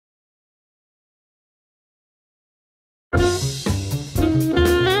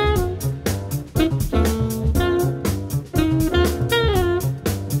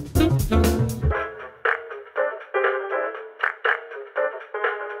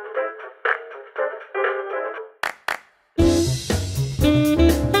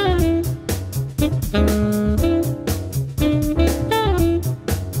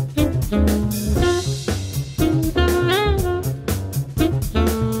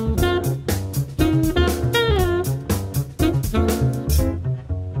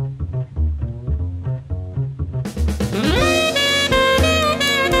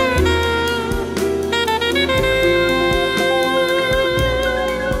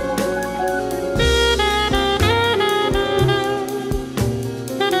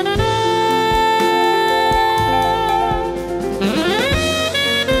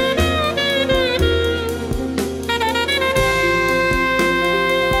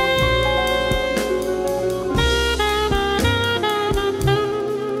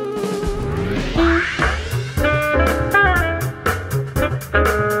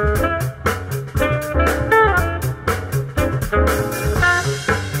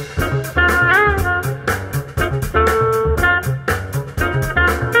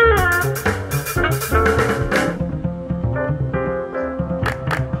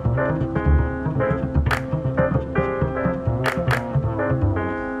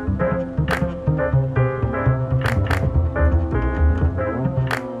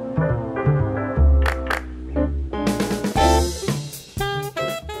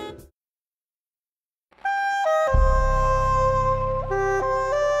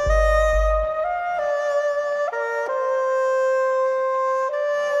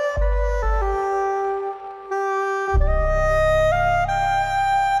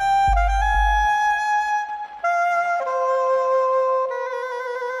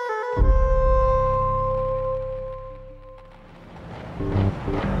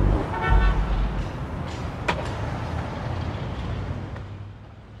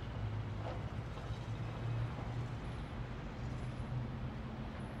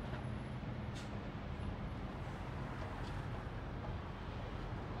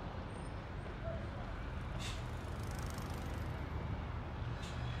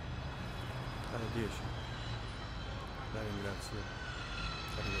Alle 10. La ringrazio.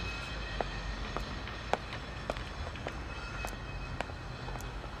 Arrivederci.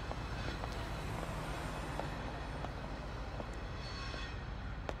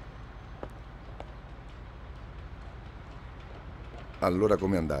 Allora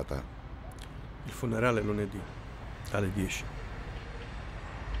com'è andata? Il funerale lunedì, alle 10.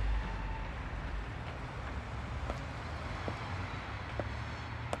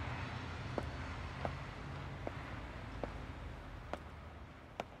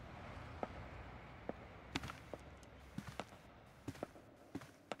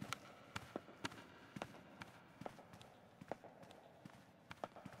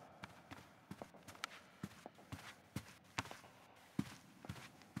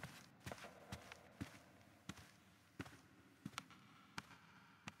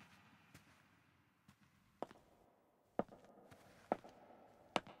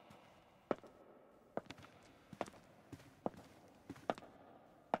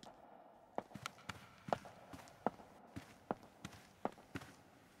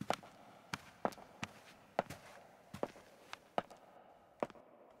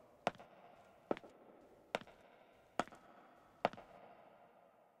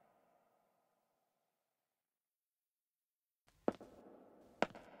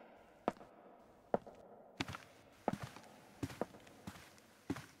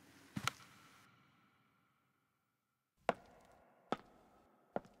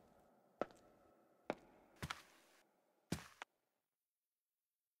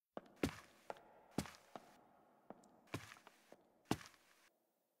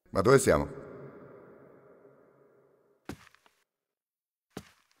 Ma dove siamo?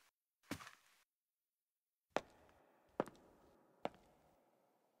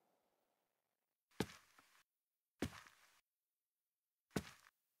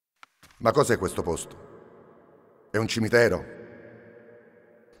 Ma cos'è questo posto? È un cimitero?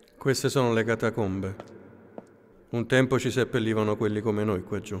 Queste sono le catacombe. Un tempo ci seppellivano quelli come noi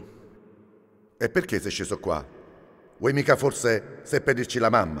qua giù. E perché sei sceso qua? Vuoi mica forse seppellirci la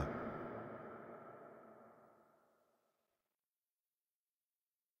mamma?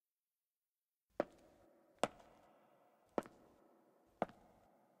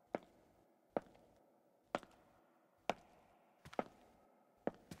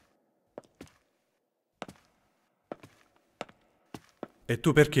 E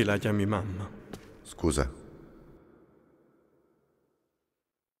tu perché la chiami mamma? Scusa,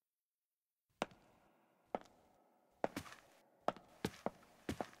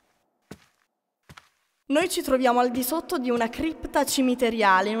 Noi ci troviamo al di sotto di una cripta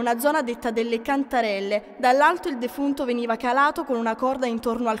cimiteriale, in una zona detta delle Cantarelle. Dall'alto il defunto veniva calato con una corda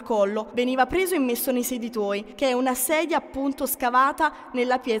intorno al collo, veniva preso e messo nei seditoi, che è una sedia appunto scavata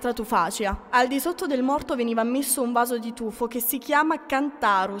nella pietra tufacea. Al di sotto del morto veniva messo un vaso di tufo che si chiama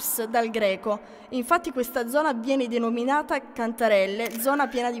cantarus, dal greco. Infatti questa zona viene denominata Cantarelle, zona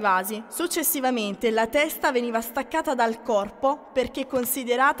piena di vasi. Successivamente la testa veniva staccata dal corpo perché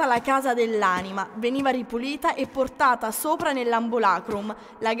considerata la casa dell'anima, veniva ripulita e portata sopra nell'ambulacrum,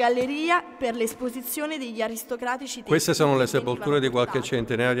 la galleria per l'esposizione degli aristocratici testi. Queste sono le sepolture di qualche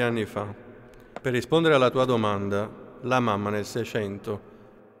centinaio di anni fa. Per rispondere alla tua domanda, la mamma nel 600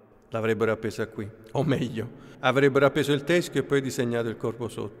 l'avrebbero appesa qui, o meglio, avrebbero appeso il teschio e poi disegnato il corpo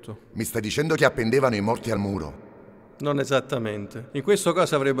sotto. Mi stai dicendo che appendevano i morti al muro? Non esattamente. In questo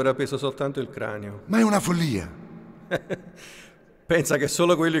caso avrebbero appeso soltanto il cranio. Ma è una follia! Pensa che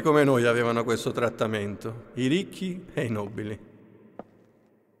solo quelli come noi avevano questo trattamento, i ricchi e i nobili.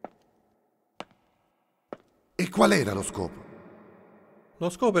 E qual era lo scopo? Lo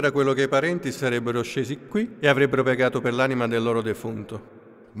scopo era quello che i parenti sarebbero scesi qui e avrebbero pagato per l'anima del loro defunto.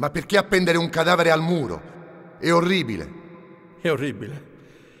 Ma perché appendere un cadavere al muro? È orribile. È orribile.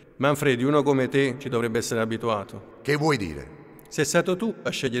 Manfredi, uno come te ci dovrebbe essere abituato. Che vuoi dire? Sei stato tu a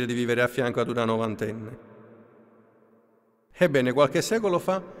scegliere di vivere a fianco ad una novantenne. Ebbene, qualche secolo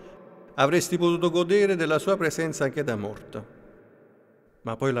fa avresti potuto godere della sua presenza anche da morta.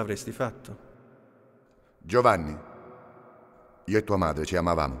 Ma poi l'avresti fatto. Giovanni, io e tua madre ci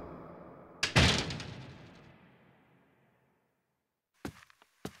amavamo.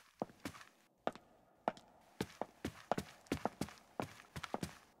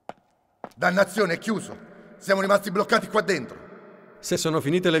 Dannazione, è chiuso. Siamo rimasti bloccati qua dentro. Se sono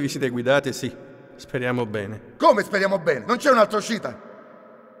finite le visite guidate, sì. Speriamo bene. Come speriamo bene? Non c'è un'altra uscita?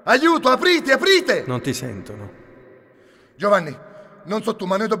 Aiuto, aprite, aprite! Non ti sentono. Giovanni, non so tu,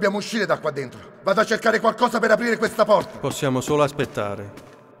 ma noi dobbiamo uscire da qua dentro. Vado a cercare qualcosa per aprire questa porta. Possiamo solo aspettare.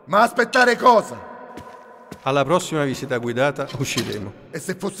 Ma aspettare cosa? Alla prossima visita guidata usciremo. E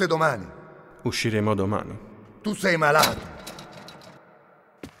se fosse domani? Usciremo domani. Tu sei malato.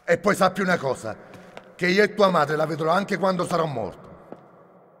 E poi sappi una cosa, che io e tua madre la vedrò anche quando sarò morto.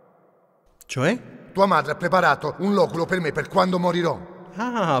 Cioè? Tua madre ha preparato un loculo per me per quando morirò.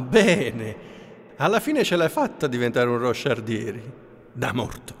 Ah, bene. Alla fine ce l'hai fatta diventare un rosciardieri. Da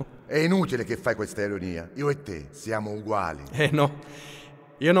morto. È inutile che fai questa ironia. Io e te siamo uguali. No.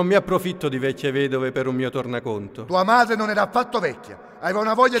 Io non mi approfitto di vecchie vedove per un mio tornaconto. Tua madre non era affatto vecchia. Aveva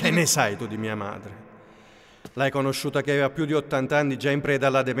una voglia Che ne sai tu di mia madre? L'hai conosciuta che aveva più di 80 anni, già in preda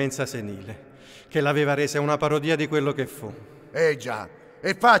alla demenza senile, che l'aveva resa una parodia di quello che fu. Già,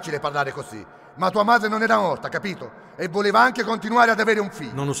 è facile parlare così, ma tua madre non era morta, capito? E voleva anche continuare ad avere un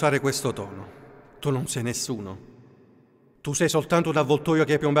figlio. Non usare questo tono. Tu non sei nessuno. Tu sei soltanto un avvoltoio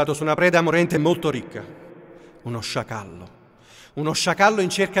che è piombato su una preda morente e molto ricca. Uno sciacallo. Uno sciacallo in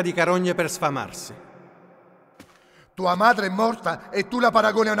cerca di carogne per sfamarsi. Tua madre è morta e tu la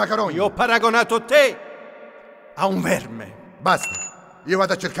paragoni a una carogna. Io ho paragonato te a un verme. Basta, io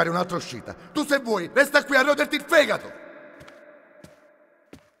vado a cercare un'altra uscita. Tu se vuoi, resta qui a roderti il fegato.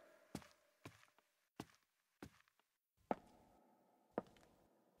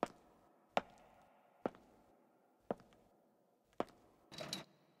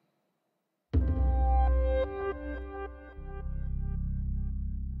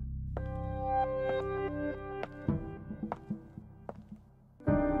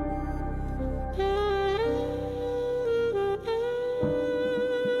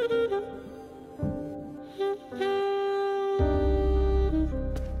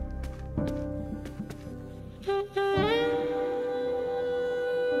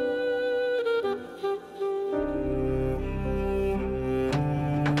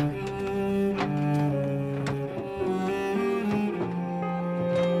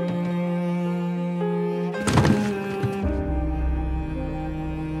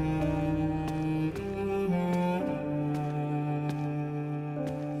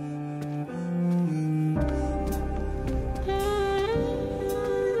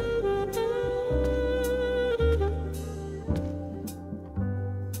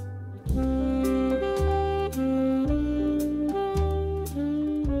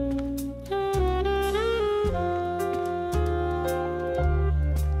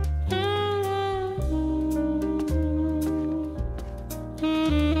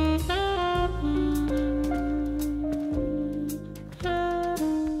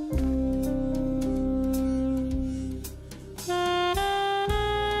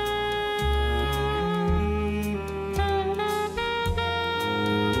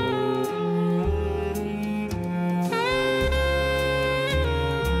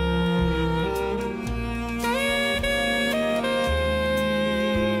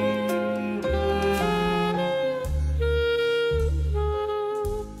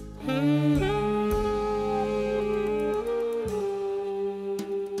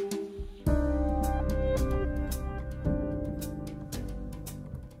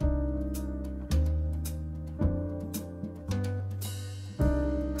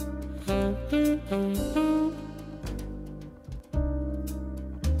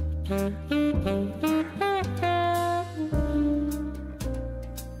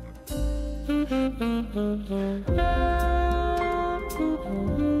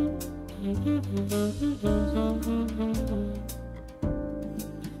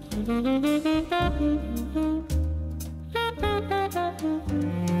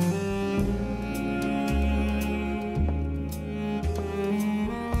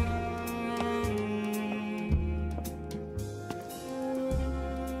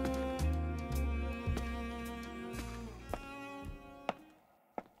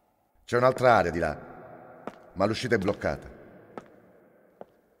 C'è un'altra area di là, ma l'uscita è bloccata.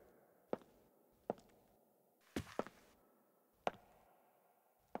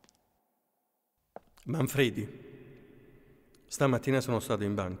 Manfredi, stamattina sono stato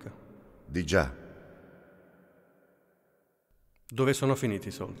in banca. Di già. Dove sono finiti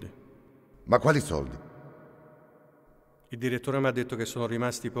i soldi? Ma quali soldi? Il direttore mi ha detto che sono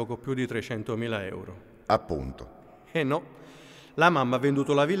rimasti poco più di 300.000 euro. Appunto. No. La mamma ha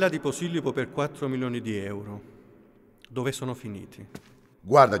venduto la villa di Posillipo per 4 milioni di euro. Dove sono finiti?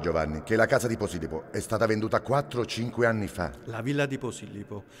 Guarda Giovanni, che la casa di Posillipo è stata venduta 4 o 5 anni fa. La villa di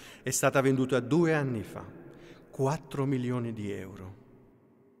Posillipo è stata venduta 2 anni fa. 4 milioni di euro.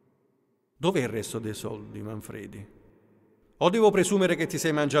 Dov'è il resto dei soldi, Manfredi? O devo presumere che ti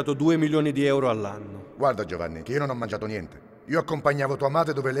sei mangiato 2 milioni di euro all'anno? Guarda Giovanni, che io non ho mangiato niente. Io accompagnavo tua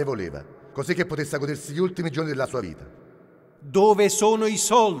madre dove lei voleva, così che potesse godersi gli ultimi giorni della sua vita. Dove sono i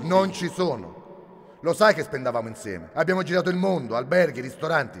soldi? Non ci sono. Lo sai che spendavamo insieme. Abbiamo girato il mondo, alberghi,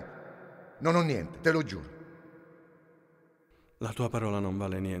 ristoranti. Non ho niente, te lo giuro. La tua parola non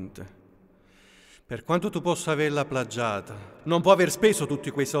vale niente. Per quanto tu possa averla plagiata, non può aver speso tutti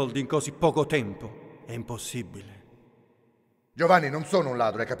quei soldi in così poco tempo. È impossibile. Giovanni, non sono un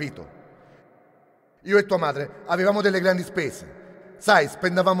ladro, hai capito? Io e tua madre avevamo delle grandi spese. Sai,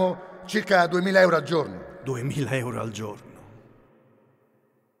 spendavamo circa 2.000 euro al giorno. 2.000 euro al giorno?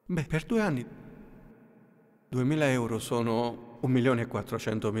 Beh, per 2 anni 2.000 euro sono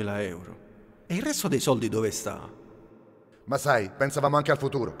 1.400.000 euro. E il resto dei soldi dove sta? Ma sai, pensavamo anche al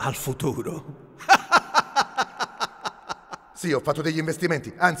futuro. Al futuro? Sì, ho fatto degli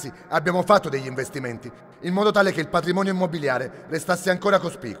investimenti, anzi, abbiamo fatto degli investimenti, in modo tale che il patrimonio immobiliare restasse ancora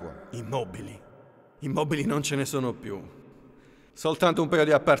cospicuo. Immobili non ce ne sono più. Soltanto un paio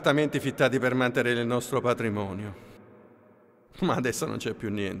di appartamenti fittati per mantenere il nostro patrimonio. Ma adesso non c'è più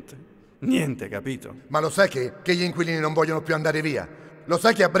niente. Niente, capito? Ma lo sai che gli inquilini non vogliono più andare via? Lo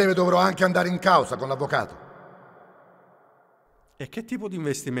sai che a breve dovrò anche andare in causa con l'avvocato? E che tipo di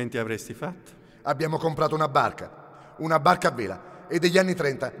investimenti avresti fatto? Abbiamo comprato una barca a vela, è degli anni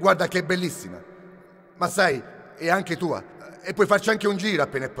 30, guarda che è bellissima. Ma sai, è anche tua, e puoi farci anche un giro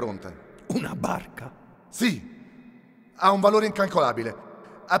appena è pronta. Una barca? Sì, ha un valore incalcolabile.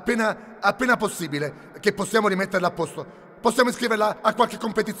 Appena possibile, che possiamo rimetterla a posto. Possiamo iscriverla a qualche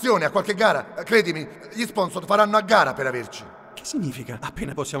competizione, a qualche gara. Credimi, gli sponsor faranno a gara per averci. Che significa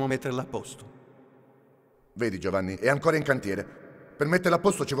appena possiamo metterla a posto? Vedi Giovanni, è ancora in cantiere. Per metterla a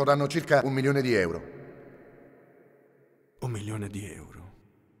posto ci vorranno circa 1 milione di euro. 1 milione di euro?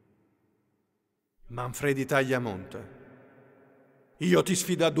 Manfredi Tagliamonte, io ti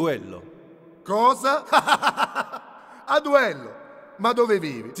sfido a duello. Cosa? A duello? Ma dove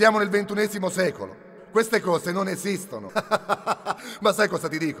vivi? Siamo nel XXI secolo. Queste cose non esistono. Ma sai cosa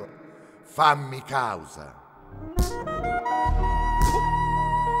ti dico? Fammi causa.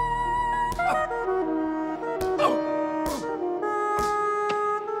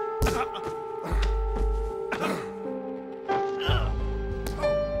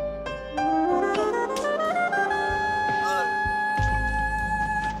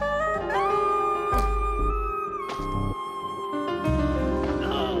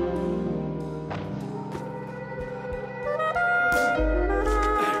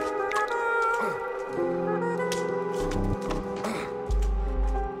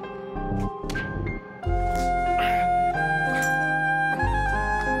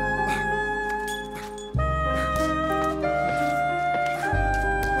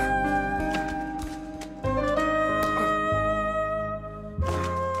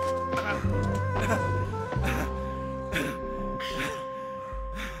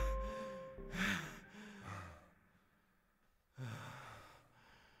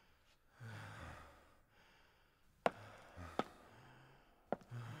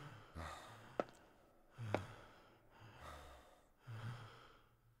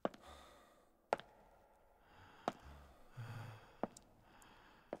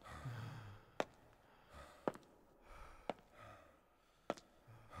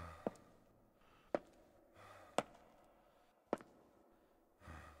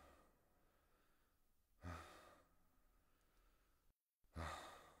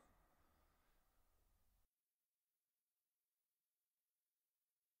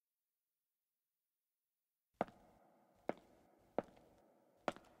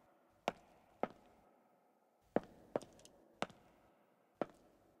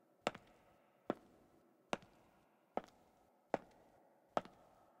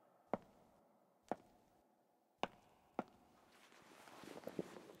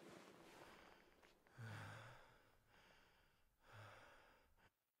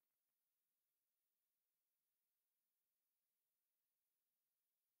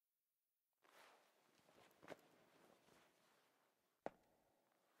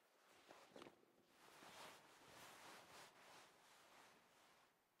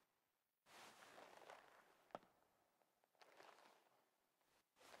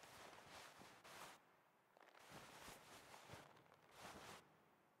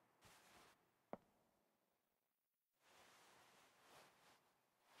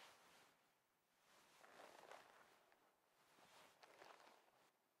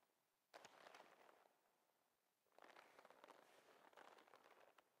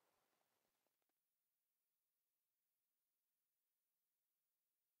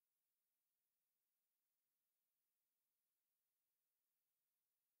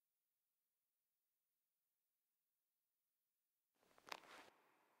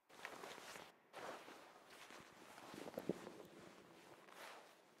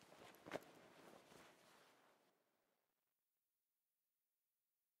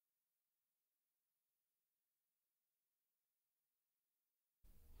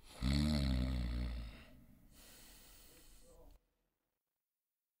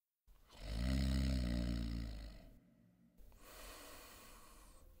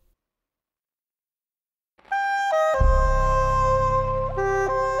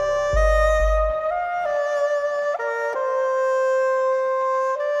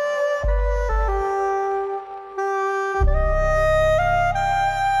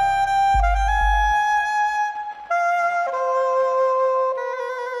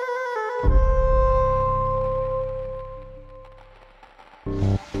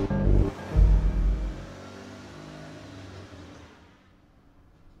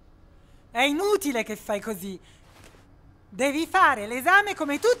 inutile che fai così. Devi fare l'esame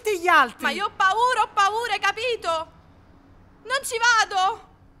come tutti gli altri. Ma io ho paura, hai capito? Non ci vado!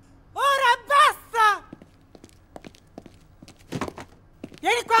 Ora basta!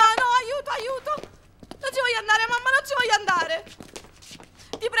 Vieni qua! No, aiuto! Non ci voglio andare, mamma, non ci voglio andare!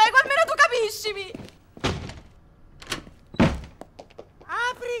 Ti prego, almeno tu capiscimi!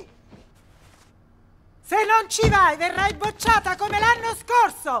 Apri! Se non ci vai, verrai bocciata come l'anno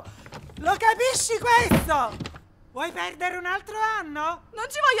scorso! Lo capisci questo? Vuoi perdere un altro anno? Non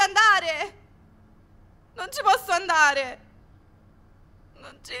ci voglio andare! Non ci posso andare!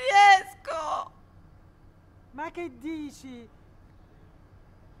 Non ci riesco! Ma che dici?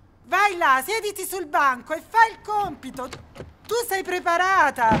 Vai là, siediti sul banco e fai il compito. Tu sei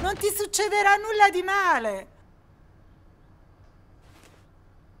preparata, non ti succederà nulla di male.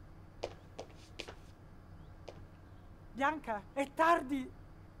 Bianca, è tardi.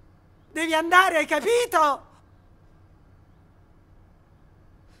 Devi andare, hai capito?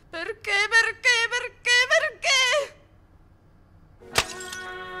 Perché?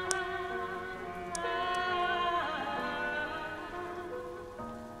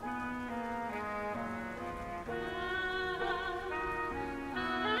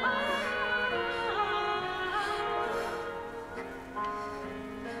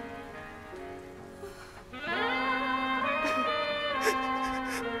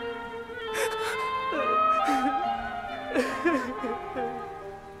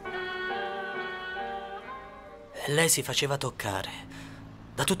 E lei si faceva toccare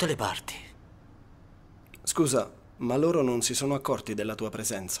da tutte le parti. Scusa, ma loro non si sono accorti della tua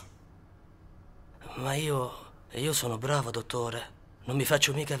presenza? Ma io sono bravo, dottore. Non mi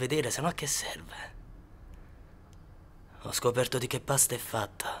faccio mica vedere, se no a che serve? Ho scoperto di che pasta è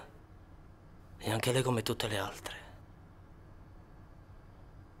fatta. E anche lei come tutte le altre.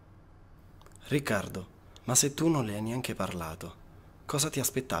 Riccardo, ma se tu non le hai neanche parlato, cosa ti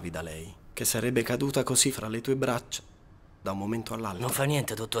aspettavi da lei? Che sarebbe caduta così fra le tue braccia da un momento all'altro? Non fa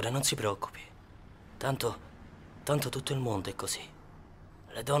niente, dottore, non si preoccupi. Tanto tutto il mondo è così.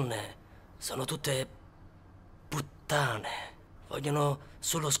 Le donne sono tutte puttane. Vogliono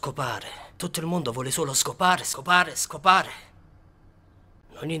solo scopare. Tutto il mondo vuole solo scopare.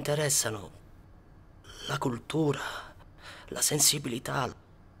 Non gli interessano la cultura, la sensibilità,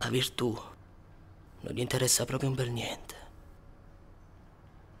 la virtù. Non gli interessa proprio un bel niente.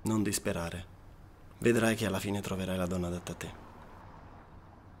 Non disperare. Vedrai che alla fine troverai la donna adatta a te.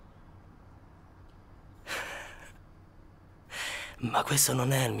 Ma questo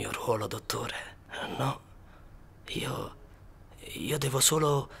non è il mio ruolo, dottore. No. Io devo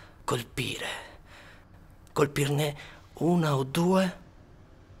solo colpire. Colpirne una o due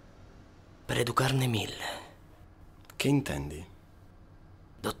per educarne 1000. Che intendi?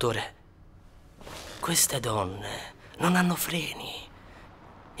 Dottore, queste donne non hanno freni.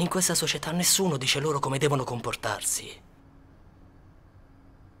 In questa società nessuno dice loro come devono comportarsi.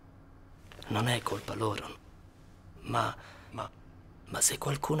 Non è colpa loro, ma se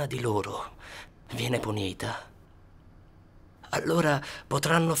qualcuna di loro viene punita, allora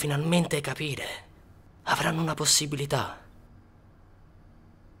potranno finalmente capire. Avranno una possibilità.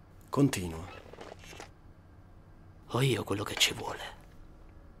 Continua. Ho io quello che ci vuole.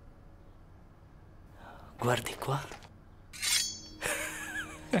 Guardi qua.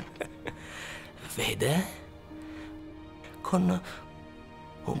 Vede? Con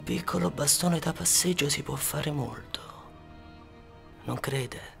un piccolo bastone da passeggio si può fare molto. Non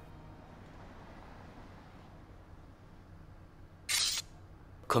crede?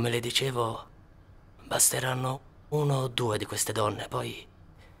 Come le dicevo, basteranno 1 o 2 di queste donne, poi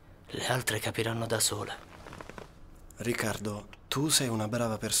le altre capiranno da sole. Riccardo, tu sei una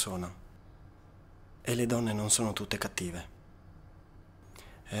brava persona e le donne non sono tutte cattive.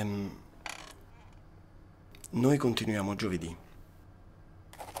 Noi continuiamo giovedì.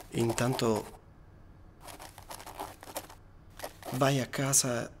 Intanto vai a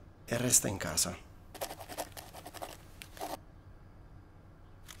casa e resta in casa.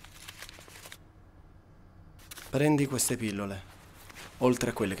 Prendi queste pillole,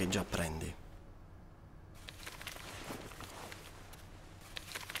 oltre a quelle che già prendi.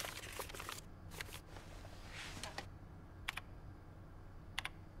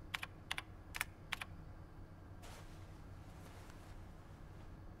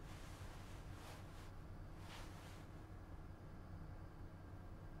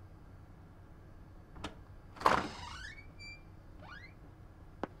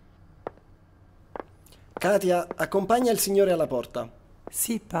 Katia, accompagna il signore alla porta.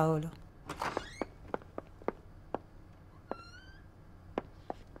 Sì, Paolo.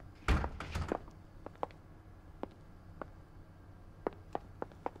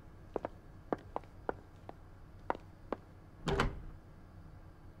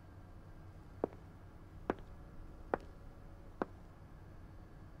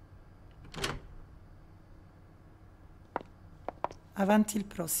 Avanti il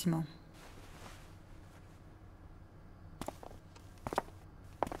prossimo.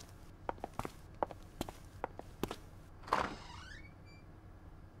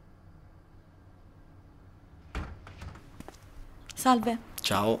 Salve.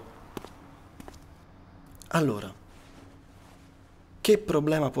 Ciao. Allora, che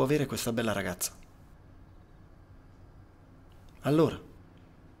problema può avere questa bella ragazza? Allora,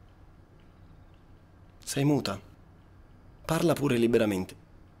 sei muta? Parla pure liberamente.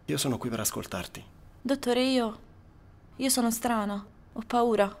 Io sono qui per ascoltarti. Dottore, io sono strana. Ho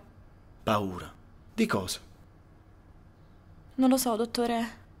paura. Paura? Di cosa? Non lo so,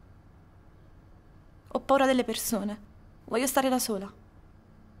 dottore. Ho paura delle persone. Voglio stare da sola.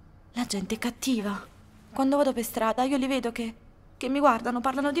 La gente è cattiva. Quando vado per strada io li vedo che mi guardano,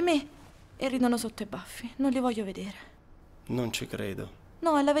 parlano di me e ridono sotto i baffi. Non li voglio vedere. Non ci credo.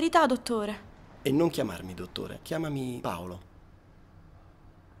 No, è la verità, dottore. E non chiamarmi dottore, chiamami Paolo.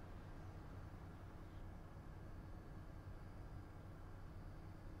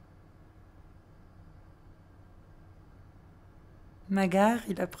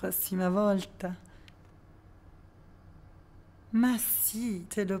 Magari la prossima volta. Ma sì,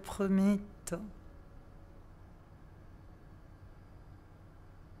 te lo prometto.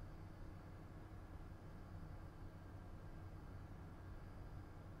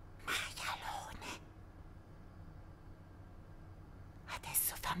 Maialone.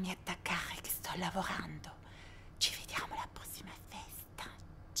 Adesso fammi attaccare che sto lavorando. Ci vediamo alla prossima festa.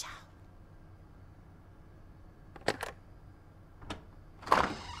 Ciao.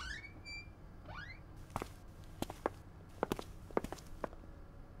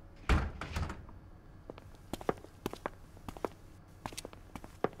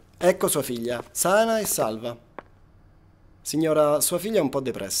 Ecco sua figlia, sana e salva. Signora, sua figlia è un po'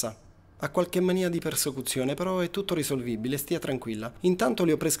 depressa. Ha qualche mania di persecuzione, però è tutto risolvibile, stia tranquilla. Intanto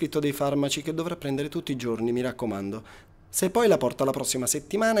le ho prescritto dei farmaci che dovrà prendere tutti i giorni, mi raccomando. Se poi la porta la prossima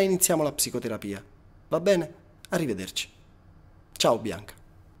settimana, iniziamo la psicoterapia. Va bene? Arrivederci. Ciao, Bianca.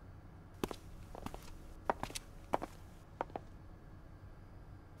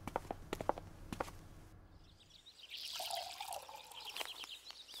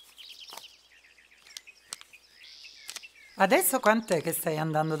 Adesso quant'è che stai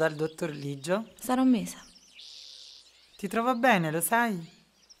andando dal dottor Ligio? Sarà un mese. Ti trova bene, lo sai?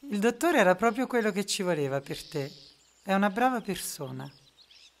 Il dottore era proprio quello che ci voleva per te. È una brava persona.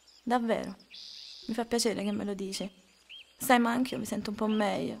 Davvero. Mi fa piacere che me lo dici. Sai, ma anche io mi sento un po'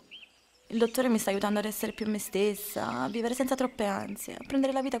 meglio. Il dottore mi sta aiutando ad essere più me stessa, a vivere senza troppe ansie, a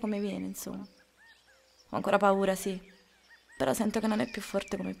prendere la vita come viene, insomma. Ho ancora paura, sì, però sento che non è più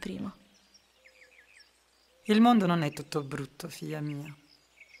forte come prima. Il mondo non è tutto brutto, figlia mia.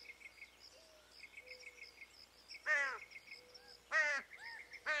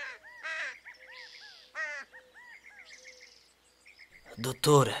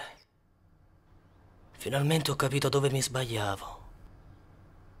 Dottore, finalmente ho capito dove mi sbagliavo.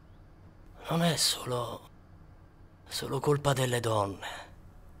 Non è solo colpa delle donne.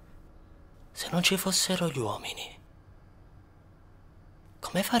 Se non ci fossero gli uomini,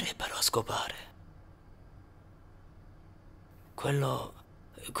 come farebbero a scopare?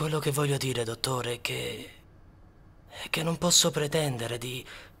 Quello che voglio dire, dottore, è che non posso pretendere di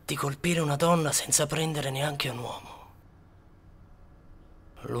colpire una donna senza prendere neanche un uomo.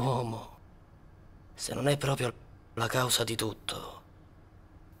 L'uomo, se non è proprio la causa di tutto,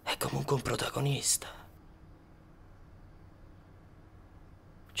 è comunque un protagonista.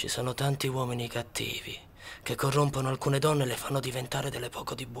 Ci sono tanti uomini cattivi che corrompono alcune donne e le fanno diventare delle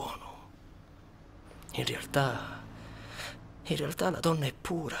poco di buono. In realtà la donna è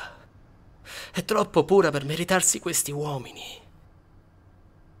pura. È troppo pura per meritarsi questi uomini.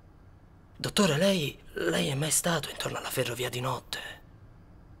 Dottore, lei è mai stato intorno alla ferrovia di notte?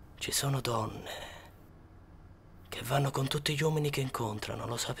 Ci sono donne che vanno con tutti gli uomini che incontrano,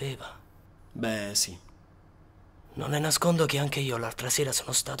 lo sapeva? Beh, sì. Non le nascondo che anche io l'altra sera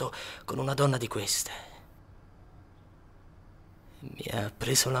sono stato con una donna di queste. Mi ha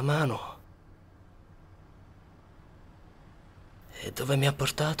preso la mano. E dove mi ha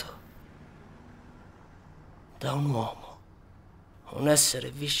portato? Da un uomo. Un essere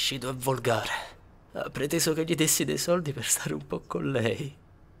viscido e volgare. Ha preteso che gli dessi dei soldi per stare un po' con lei.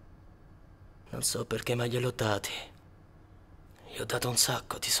 Non so perché, ma gliel'ho dati. Gli ho dato un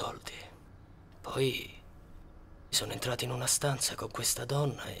sacco di soldi. Poi sono entrato in una stanza con questa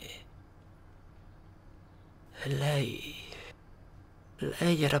donna e lei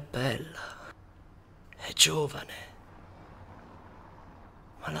era bella e giovane.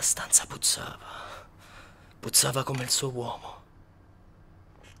 Ma la stanza puzzava come il suo uomo.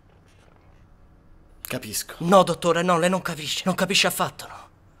 Capisco. No, dottore, no, lei non capisce. Non capisce affatto, no.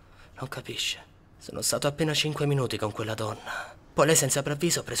 Non capisce. Sono stato appena 5 minuti con quella donna. Poi lei senza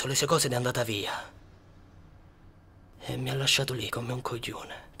preavviso ha preso le sue cose ed è andata via. E mi ha lasciato lì come un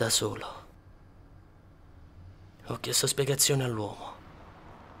coglione, da solo. Ho chiesto spiegazioni all'uomo.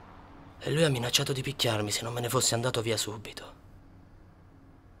 E lui ha minacciato di picchiarmi se non me ne fossi andato via subito.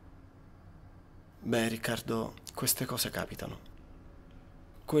 Beh, Riccardo, queste cose capitano.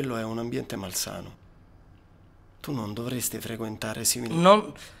 Quello è un ambiente malsano. Tu non dovresti frequentare simili...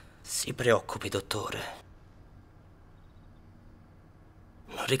 Non si preoccupi, dottore.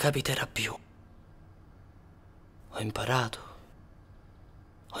 Non ricapiterà più. Ho imparato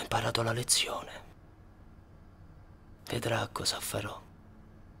la lezione. Vedrà cosa farò.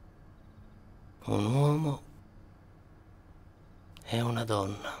 Un uomo e una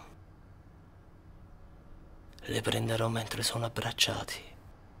donna. Le prenderò mentre sono abbracciati.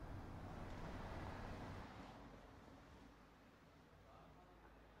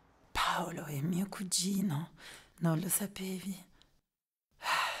 Paolo è mio cugino, non lo sapevi?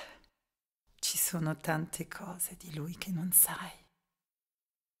 Ci sono tante cose di lui che non sai.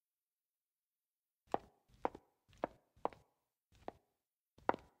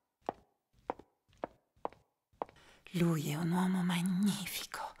 Lui è un uomo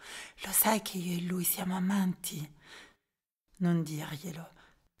magnifico. Lo sai che io e lui siamo amanti? Non dirglielo,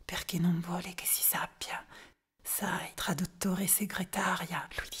 perché non vuole che si sappia. Sai, tra dottore e segretaria,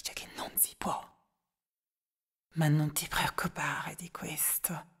 lui dice che non si può. Ma non ti preoccupare di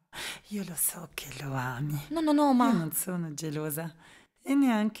questo. Io lo so che lo ami. No, ma... Io non sono gelosa, e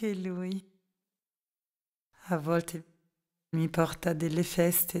neanche lui. A volte mi porta a delle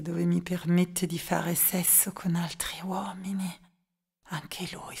feste dove mi permette di fare sesso con altri uomini. Anche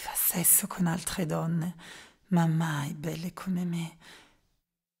lui fa sesso con altre donne, ma mai belle come me.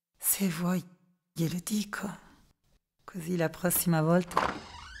 Se vuoi, glielo dico. Così la prossima volta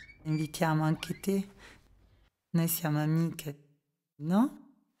invitiamo anche te. Noi siamo amiche,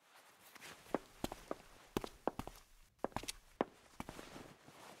 no?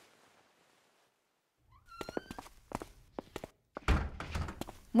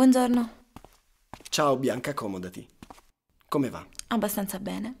 Buongiorno. Ciao Bianca, accomodati. Come va? Abbastanza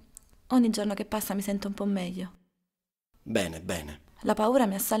bene. Ogni giorno che passa mi sento un po' meglio. Bene, bene. La paura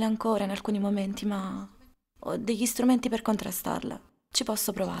mi assale ancora in alcuni momenti, ma ho degli strumenti per contrastarla. Ci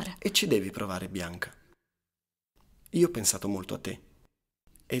posso provare. E ci devi provare, Bianca. Io ho pensato molto a te.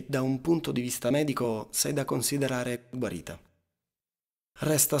 E da un punto di vista medico sei da considerare guarita.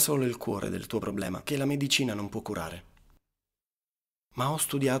 Resta solo il cuore del tuo problema, che la medicina non può curare. Ma ho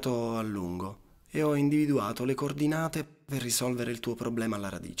studiato a lungo e ho individuato le coordinate per risolvere il tuo problema alla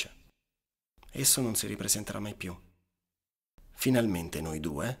radice. Esso non si ripresenterà mai più. Finalmente noi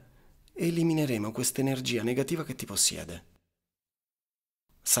due elimineremo questa energia negativa che ti possiede.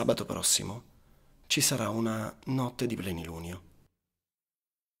 Sabato prossimo ci sarà una notte di plenilunio.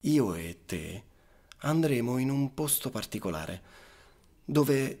 Io e te andremo in un posto particolare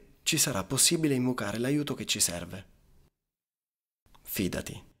dove ci sarà possibile invocare l'aiuto che ci serve.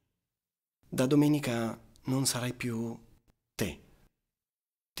 Fidati, da domenica non sarai più te.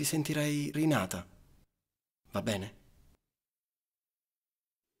 Ti sentirai rinata. Va bene?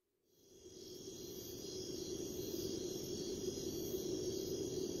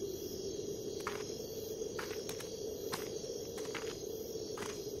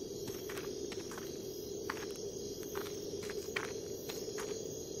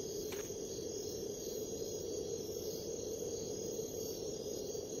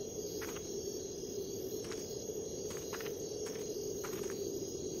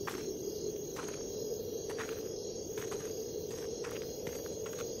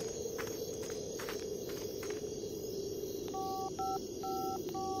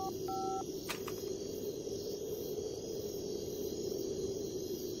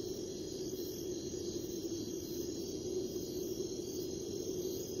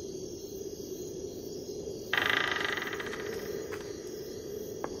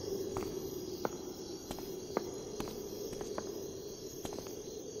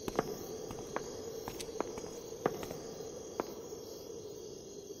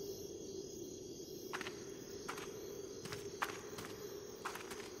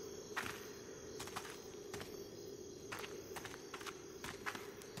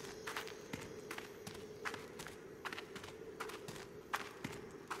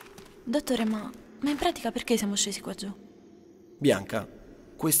 Dottore, ma in pratica perché siamo scesi qua giù? Bianca,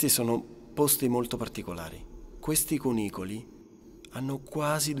 questi sono posti molto particolari. Questi cunicoli hanno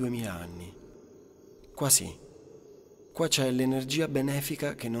quasi 2000 anni. Qua sì. Qua c'è l'energia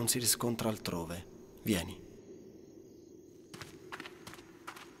benefica che non si riscontra altrove. Vieni.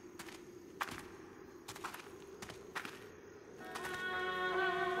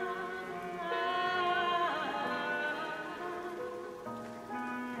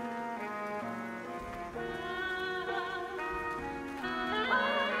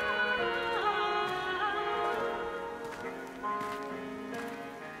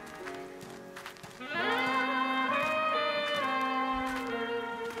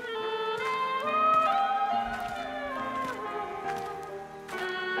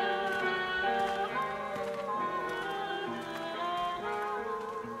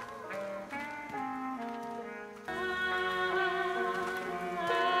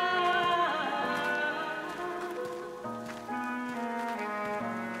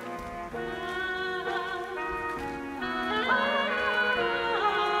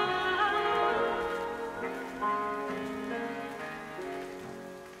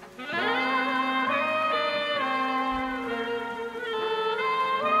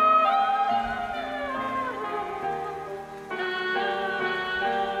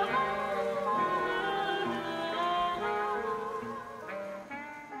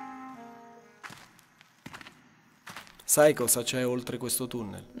 Sai cosa c'è oltre questo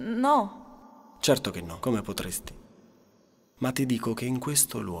tunnel? No. Certo che no, come potresti? Ma ti dico che in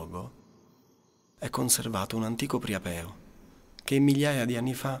questo luogo è conservato un antico priapeo che migliaia di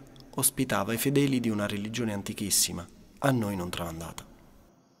anni fa ospitava i fedeli di una religione antichissima, a noi non tramandata.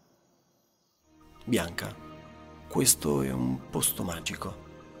 Bianca, questo è un posto magico,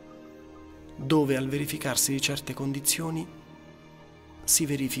 dove al verificarsi di certe condizioni si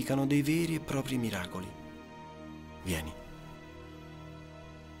verificano dei veri e propri miracoli. Vieni.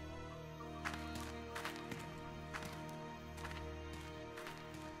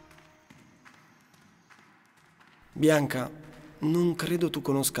 Bianca, non credo tu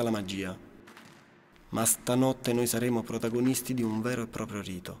conosca la magia, ma stanotte noi saremo protagonisti di un vero e proprio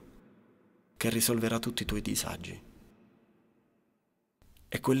rito che risolverà tutti i tuoi disagi.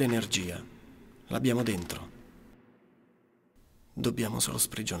 E quell'energia l'abbiamo dentro. Dobbiamo solo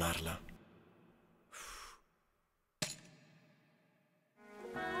sprigionarla.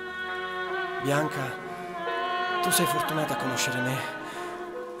 Bianca, tu sei fortunata a conoscere me.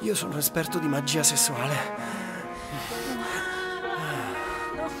 Io sono un esperto di magia sessuale.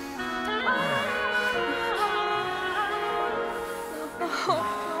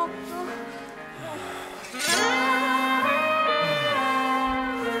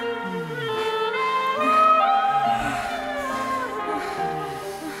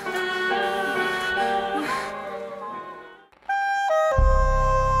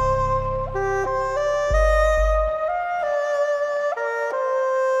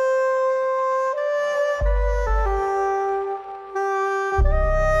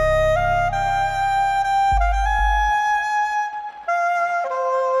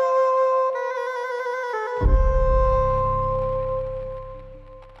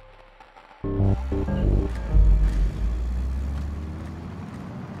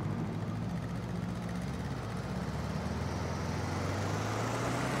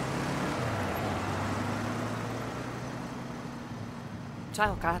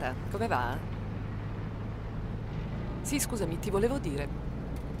 Ciao cara, come va? Sì, scusami, ti volevo dire.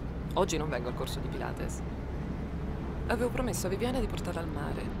 Oggi non vengo al corso di Pilates. Avevo promesso a Viviana di portarla al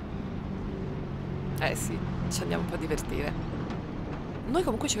mare. Eh sì, ci andiamo un po' a divertire. Noi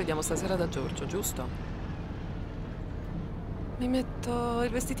comunque ci vediamo stasera da Giorgio, giusto? Mi metto il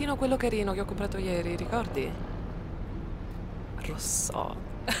vestitino quello carino che ho comprato ieri, ricordi? Rosso.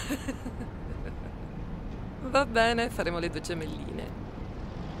 Va bene, faremo le 2 gemelline.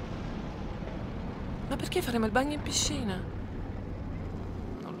 Ma perché faremo il bagno in piscina?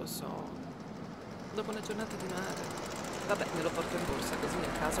 Non lo so. Dopo una giornata di mare. Vabbè, me lo porto in borsa, così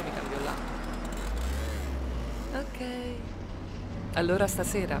nel caso mi cambio là. Ok. Allora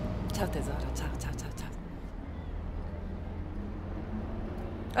stasera. Ciao tesoro, ciao, ciao, ciao, ciao.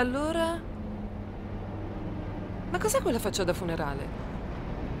 Allora? Ma cos'è quella faccia da funerale?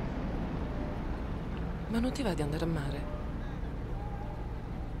 Ma non ti va di andare a mare?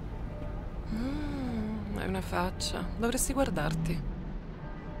 Hai una faccia. Dovresti guardarti.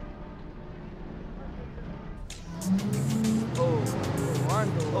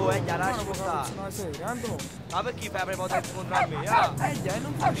 Eglia, lasci stare. Ma perché fai prepotenza contro me? Eglia,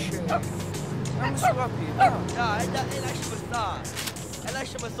 non fa scemo. Non mi sto capendo. Eglia, lasci per stare. E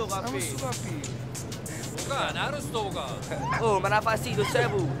lasciami sto capire. Non mi sto capendo. Cane, non sto cane. Oh, ma la fastidio, sei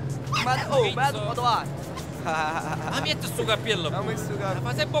tu. Ma, ma tu vai. Ma metti sto cappello. Ma messo cappello.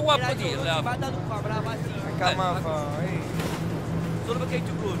 Ma sei un po' guapo dirla. Ma da tu fa, me la fastidio. Calma fa, Solo perché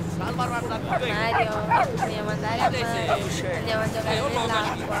tu corri. Salvare una Mario, dobbiamo andare a mare. Andiamo a giocare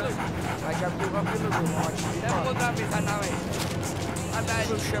nell'acqua. Ma c'è più capello tu, ma ci vediamo incontrare me, stanno a me. Andai,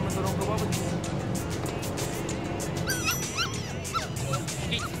 lo scemo, sono un po' di...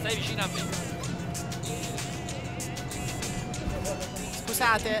 Stai vicino a me.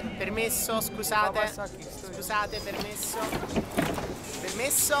 Scusate, permesso, scusate. Scusate, permesso.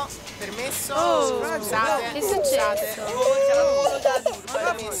 Permesso, permesso. Scusate. Che è successo?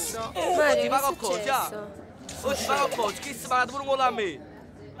 Permesso. Mario, che è successo? Oggi farò cosa, chi si parla pure con a me?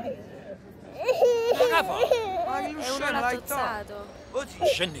 È un rattozzato. Oggi,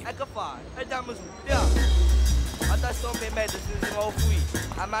 scendi. Ecco fare, andiamo su, andiamo. Adesso non mi metto, si muove qui.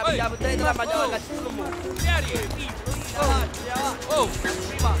 A me abbiamo detto la mangiare la cazzo del mondo. Oh!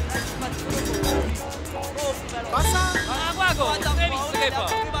 Prima, Cosa? Ma guago, hai visto che fa?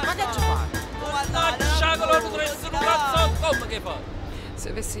 Ma che ci fa? Lasciacolo, non dovresti un cazzo, come che fa? Se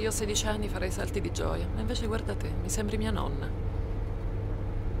avessi io 16 anni farei salti di gioia, ma invece guarda te, mi sembri mia nonna.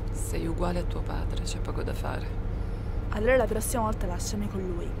 Sei uguale a tuo padre, c'è poco da fare. Allora la prossima volta lasciami con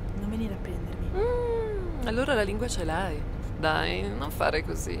lui, non venire a prendermi. Allora la lingua ce l'hai. Dai, non fare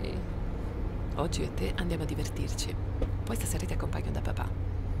così. Oggi io e te andiamo a divertirci. Poi stasera ti accompagno da papà.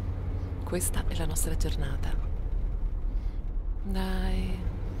 Questa è la nostra giornata. Dai.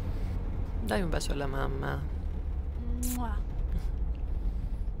 Dai un bacio alla mamma. Mua.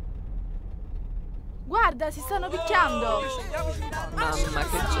 Guarda, si stanno picchiando. Mamma,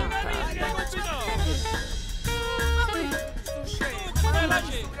 che gentile.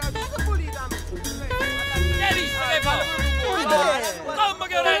 Hai visto che fa? Come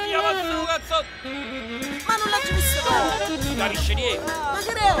che ora ti ammazzo un cazzotto? Ma non l'hai visto? Non capisce niente. Ma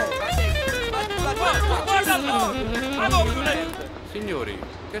che Guarda! Signori,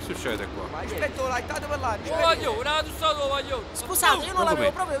 che succede qua? Ma aspetta, l'hai dato per l'anno. Lo voglio, una tu stato lo voglio. Scusate, io non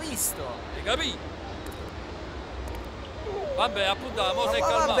l'avevo proprio visto. Hai capito? Vabbè, appunto, mo sei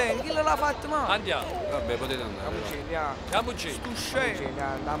calmato. Va bene, chi l'ha fatto male? Andiamo. Vabbè, potete andare. Andiamoci. Tu scemo.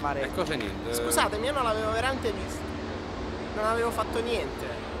 Andiamo a E cosa niente? Scusatemi, io non l'avevo veramente visto. Non avevo fatto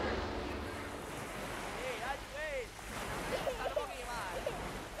niente.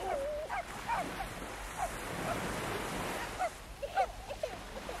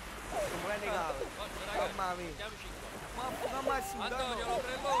 Mamma mia. Ma Massimo, Antonio, lo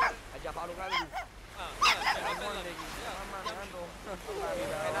prendo. ha già fatto un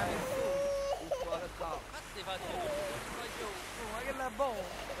ma che la buono?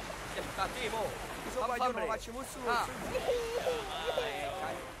 Cattivo! So non facciamo su.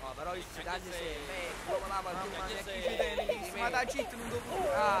 Però i cittadini ma da città non devo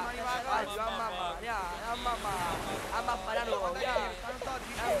mamma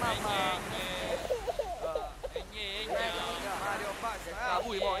Mario basta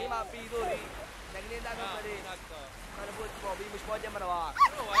voi poi ma pittori ma poi mi spoglia me va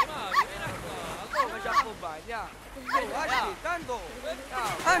come già può bagna tanto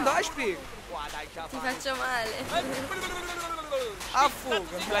aspi Ti faccio male. a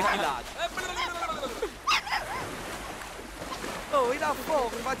fuoco flagellato oh da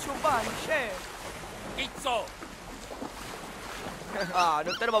fuoco faccio un bagno c'è Pizzo! ah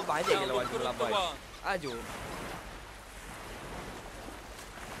non te ne va mai che lo voglio la bagno ah giù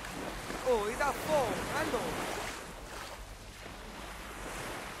oh da fuoco ando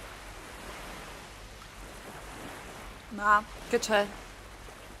Ma Che c'è?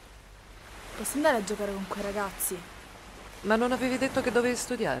 posso andare a giocare con quei ragazzi? Ma non avevi detto che dovevi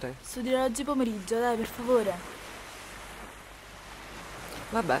studiare? Studierò oggi pomeriggio, dai, per favore.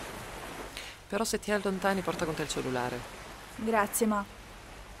 Vabbè. Però se ti allontani porta con te il cellulare. Grazie, ma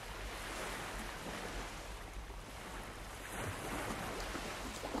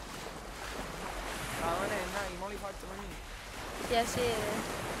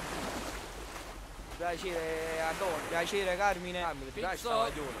Piacere. piacere Antonio piacere Carmine piace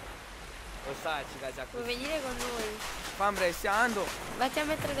lo sai casa Vuoi venire con noi? fammi prestando Vatti a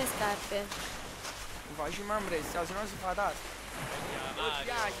mettere le scarpe. facciamo prestare se no si fa tardi non ti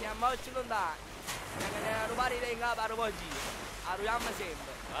piace a molto lontano a rubare le capo a rubare arriviamo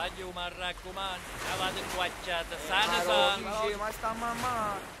sempre Voglio mi raccomando, avete in guacciata, sana. Ma sta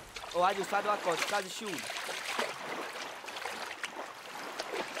mamma oh voglio stato a cosa state sciuto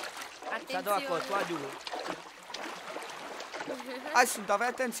stato a cosa tu giù assunta fai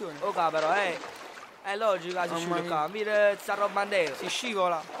attenzione oh però è logico si sciuta qua mira sta roba nera si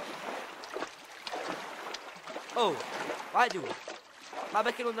scivola oh vai giù ma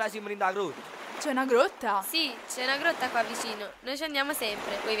perché non te la si in da grotta? c'è una grotta? Sì, c'è una grotta qua vicino. Noi ci andiamo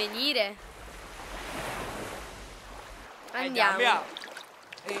sempre. Vuoi venire? Andiamo.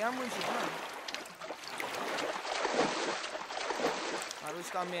 Andiamo insieme. Ma lo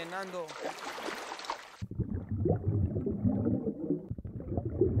sta ammenando.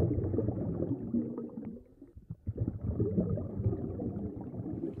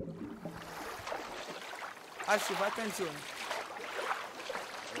 Asci, fai attenzione.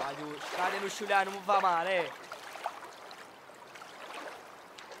 Vado, scade lo sciulano, non fa male,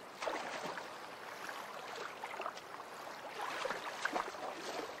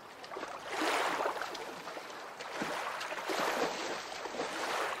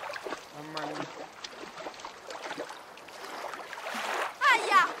 Mamma mia.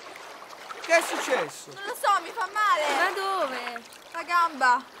 Aia! Che è successo? Non lo so, mi fa male! Ma dove? La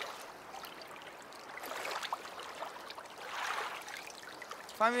gamba!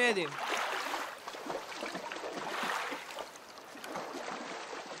 Fammi vedere.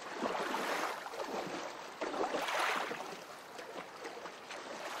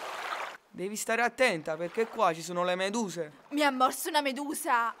 Devi stare attenta perché qua ci sono le meduse. Mi ha morso una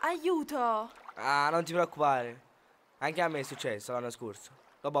medusa! Aiuto! Ah, non ti preoccupare. Anche a me è successo l'anno scorso.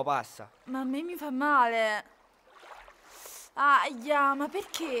 Dopo passa. Ma a me mi fa male. Aia, ma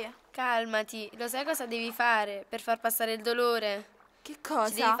perché? Calmati, lo sai cosa devi fare per far passare il dolore? Che cosa?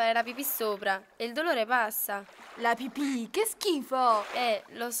 Ci devi fare la pipì sopra e il dolore passa. La pipì, che schifo!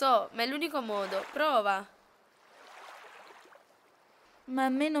 Lo so, ma è l'unico modo. Prova. Ma a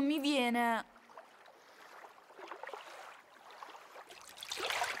me non mi viene.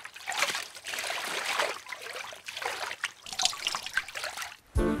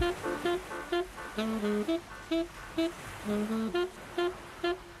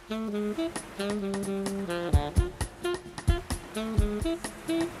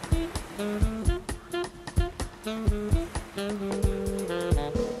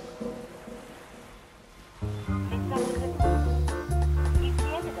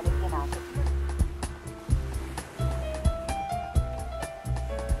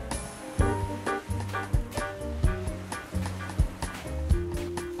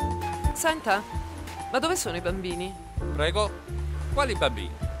 Senta, ma dove sono i bambini? Prego? Quali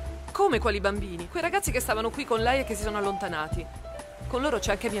bambini? Come quali bambini? Quei ragazzi che stavano qui con lei e che si sono allontanati. Con loro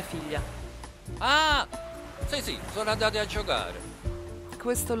c'è anche mia figlia. Ah, sì, sono andati a giocare.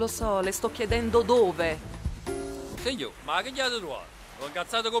 Questo lo so, le sto chiedendo dove. Signor, ma che gli ha trovato? Ho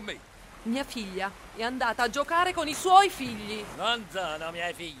incazzato con me. Mia figlia è andata a giocare con i suoi figli. Non sono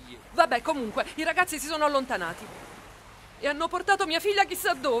miei figli. Vabbè, comunque, i ragazzi si sono allontanati. E hanno portato mia figlia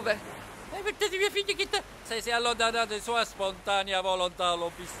chissà dove. E mettete i miei figli che te... Se si è allontanato di sua spontanea volontà,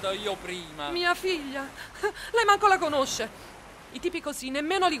 l'ho visto io prima. Mia figlia? Lei manco la conosce. I tipi così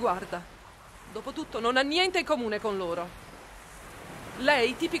nemmeno li guarda. Dopotutto non ha niente in comune con loro. Lei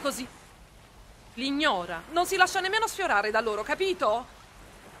i tipi così li ignora. Non si lascia nemmeno sfiorare da loro, capito?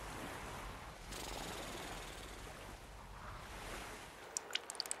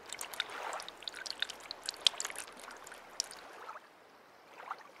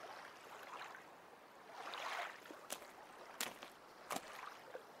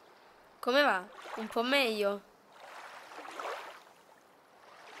 Come va? Un po' meglio?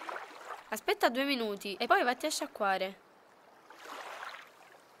 Aspetta 2 minuti e poi vatti a sciacquare.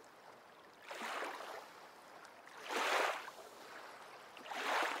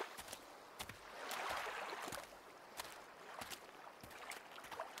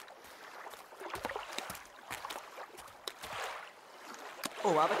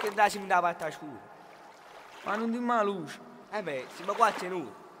 Oh, ma perché dai mi dà la parte scura? Ma non di la luce. Beh, siamo qua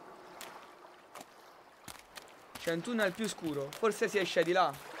tenuti. C'è un tunnel più scuro. Forse si esce di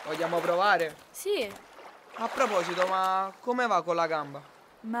là. Vogliamo provare? Sì. A proposito, ma come va con la gamba?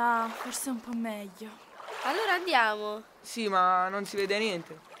 Ma forse un po' meglio. Allora andiamo. Sì, ma non si vede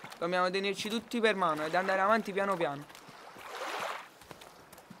niente. Dobbiamo tenerci tutti per mano ed andare avanti piano piano.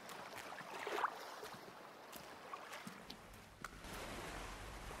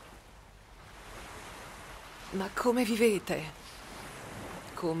 Ma come vivete?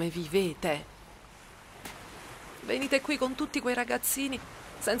 Come vivete? Venite qui con tutti quei ragazzini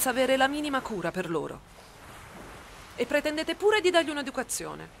senza avere la minima cura per loro. E pretendete pure di dargli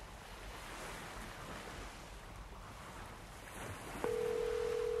un'educazione.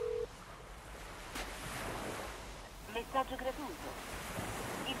 Messaggio gratuito.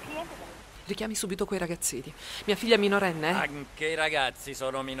 Il cliente... Richiami subito quei ragazzini. Mia figlia è minorenne, eh? Anche i ragazzi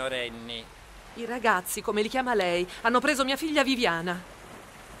sono minorenni. I ragazzi, come li chiama lei, hanno preso mia figlia Viviana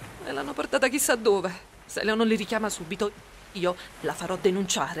e l'hanno portata chissà dove. Se lei non li richiama subito, io la farò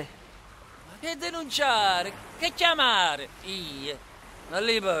denunciare. Ma che denunciare? Che chiamare? Io non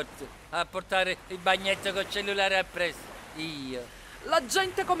li porto a portare il bagnetto col cellulare appresso. Io. La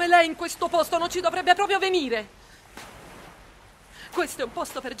gente come lei in questo posto non ci dovrebbe proprio venire. Questo è un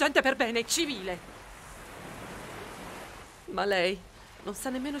posto per gente per bene, civile. Ma lei non sa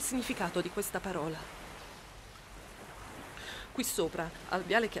nemmeno il significato di questa parola. Qui sopra, al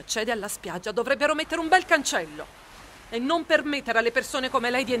viale che accede alla spiaggia, dovrebbero mettere un bel cancello e non permettere alle persone come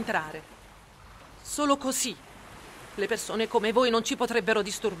lei di entrare. Solo così le persone come voi non ci potrebbero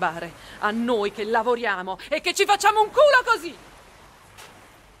disturbare. A noi che lavoriamo e che ci facciamo un culo così.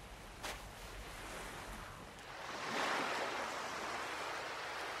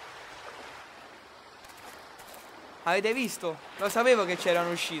 Avete visto? Lo sapevo che c'era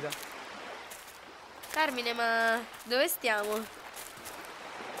un'uscita. Carmine, ma dove stiamo?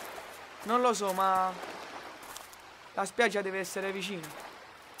 Non lo so, ma la spiaggia deve essere vicino.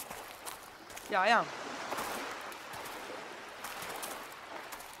 Ya.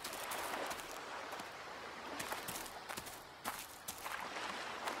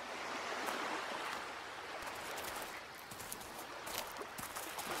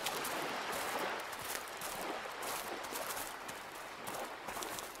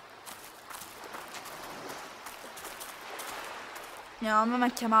 Mia mamma mi ha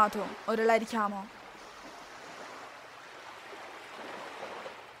chiamato, ora la richiamo.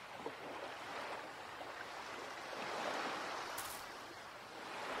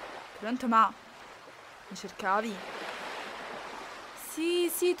 Pronto, ma? Mi cercavi?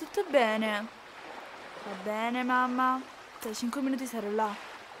 Sì, tutto bene. Va bene, mamma. Tra 5 minuti sarò là.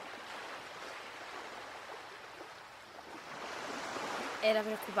 Era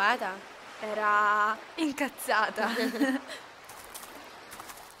preoccupata? Era incazzata.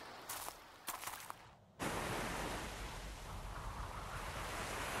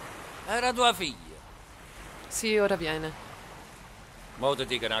 Era tua figlia. Sì, ora viene. Mo ti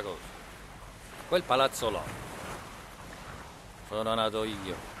dico una cosa. Quel palazzo là sono nato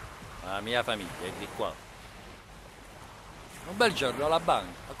io, la mia famiglia è di qua. Un bel giorno alla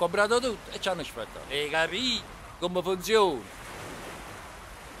banca ha comprato tutto e ci hanno sfruttato. E capì come funziona?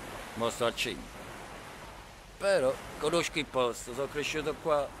 Mo sto al centro. Però conosco il posto, sono cresciuto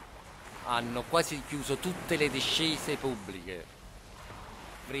qua. Hanno quasi chiuso tutte le discese pubbliche.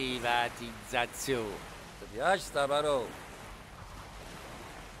 Privatizzazione. Ti piace sta parola?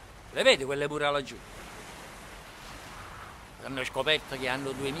 Le vedi quelle mura laggiù? Hanno scoperto che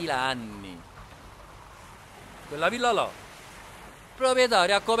hanno 2000 anni. Quella villa là, il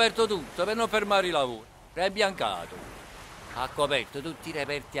proprietario ha coperto tutto per non fermare i lavori. È imbiancato. Ha coperto tutti i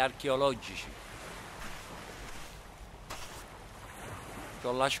reperti archeologici.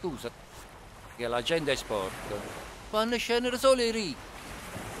 Con la scusa che la gente è sporca. Fanno scendere solo i ricchi.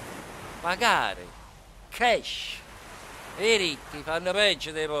 Pagare. Cash. E i ricchi fanno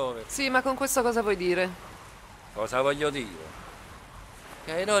peggio dei poveri. Sì, ma con questo cosa vuoi dire? Cosa voglio dire?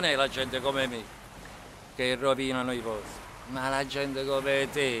 Che non è la gente come me che rovinano i posti, ma la gente come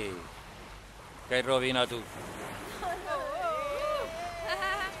te che rovina tutto.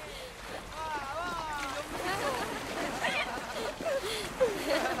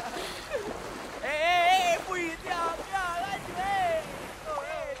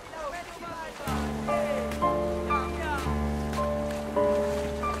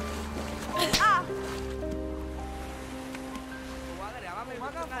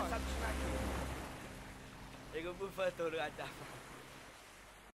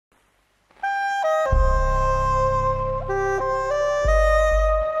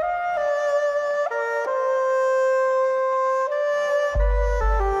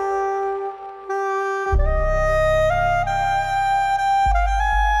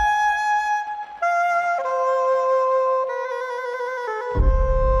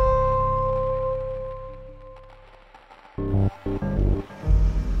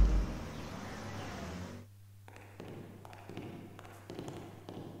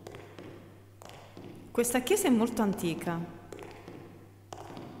 Questa chiesa è molto antica.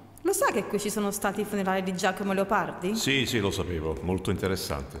 Lo sa che qui ci sono stati i funerali di Giacomo Leopardi? Sì, lo sapevo, molto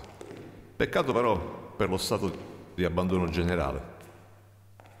interessante. Peccato però per lo stato di abbandono generale.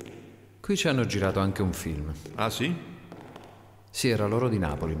 Qui ci hanno girato anche un film. Ah sì? Sì, era loro di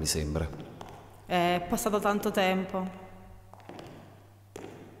Napoli, mi sembra. È passato tanto tempo.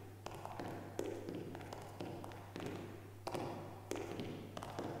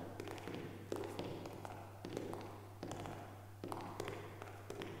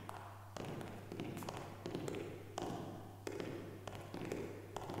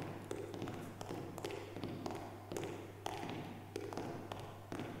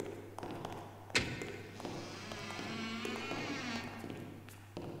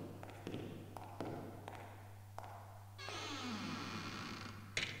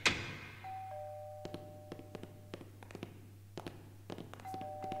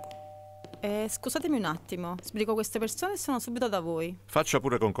 Scusatemi un attimo, sbrigo queste persone e sono subito da voi. Faccia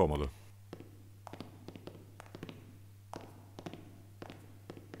pure con comodo.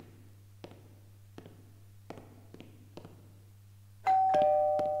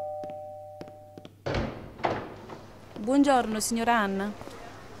 Buongiorno, signora Anna.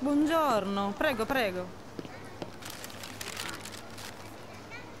 Buongiorno, prego, prego.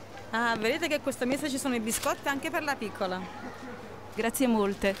 Ah, vedete che questo mese ci sono i biscotti anche per la piccola. Grazie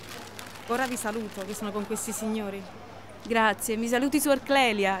molte. Ora vi saluto, che sono con questi signori. Grazie, mi saluti suor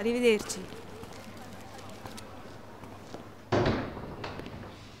Clelia, arrivederci.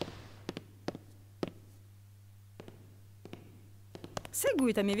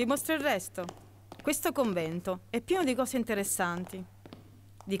 Seguitemi, vi mostro il resto. Questo convento è pieno di cose interessanti.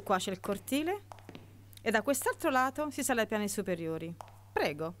 Di qua c'è il cortile e da quest'altro lato si sale ai piani superiori.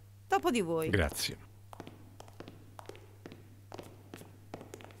 Prego, dopo di voi. Grazie.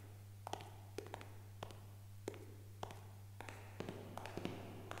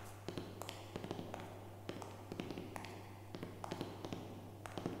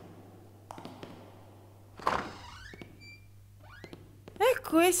 E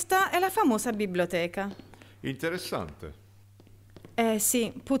questa è la famosa biblioteca. Interessante.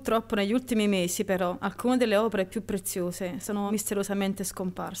 Sì, purtroppo negli ultimi mesi però alcune delle opere più preziose sono misteriosamente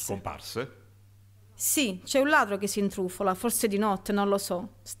scomparse. Scomparse? Sì, c'è un ladro che si intrufola, forse di notte, non lo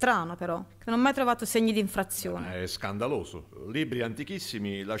so. Strano però, che non ho mai trovato segni di infrazione. È scandaloso. Libri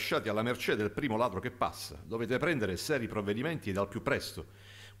antichissimi lasciati alla mercé del primo ladro che passa. Dovete prendere seri provvedimenti dal più presto.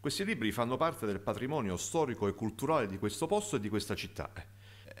 Questi libri fanno parte del patrimonio storico e culturale di questo posto e di questa città.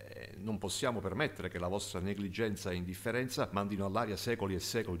 Non possiamo permettere che la vostra negligenza e indifferenza mandino all'aria secoli e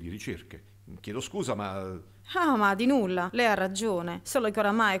secoli di ricerche. Chiedo scusa, ma... Ah, ma di nulla, lei ha ragione. Solo che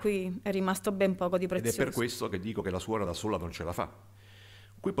oramai qui è rimasto ben poco di prezioso. Ed è per questo che dico che la suora da sola non ce la fa.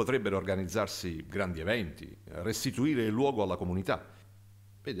 Qui potrebbero organizzarsi grandi eventi, restituire il luogo alla comunità.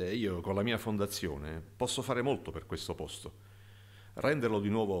 Vede, io con la mia fondazione posso fare molto per questo posto. Renderlo di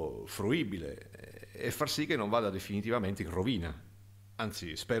nuovo fruibile e far sì che non vada definitivamente in rovina.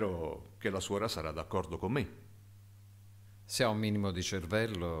 Anzi, spero che la suora sarà d'accordo con me. Se ha un minimo di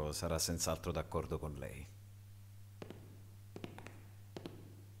cervello, sarà senz'altro d'accordo con lei.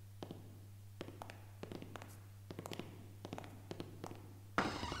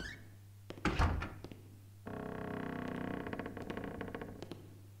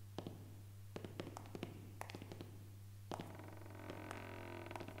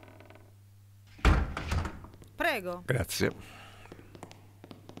 Prego. Grazie.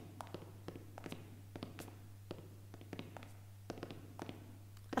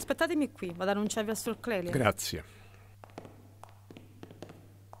 Aspettatemi qui, vado ad annunciarvi a Suor Clelia. Grazie.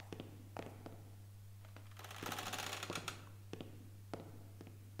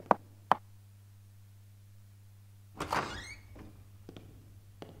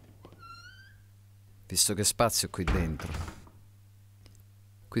 Visto che spazio qui dentro.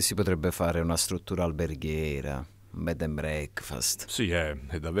 Qui si potrebbe fare una struttura alberghiera, un bed and breakfast. Sì, è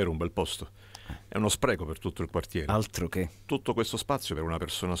davvero un bel posto. È uno spreco per tutto il quartiere. Altro che. Tutto questo spazio per una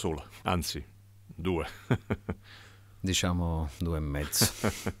persona sola. Anzi, 2. Diciamo 2 e mezzo.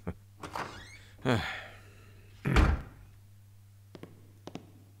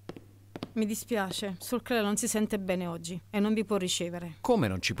 Mi dispiace, Suor Clelia non si sente bene oggi e non vi può ricevere. Come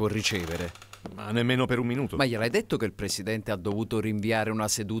non ci può ricevere? Ma nemmeno per un minuto. Ma gliel'hai detto che il presidente ha dovuto rinviare una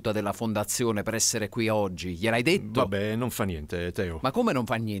seduta della fondazione per essere qui oggi? Gliel'hai detto? Vabbè, non fa niente, Teo. Ma come non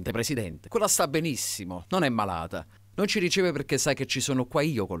fa niente, presidente? Quella sta benissimo, non è malata. Non ci riceve perché sa che ci sono qua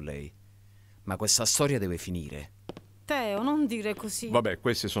io con lei. Ma questa storia deve finire. Teo, non dire così. Vabbè,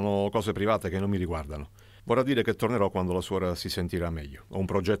 queste sono cose private che non mi riguardano. Vorrà dire che tornerò quando la suora si sentirà meglio. Ho un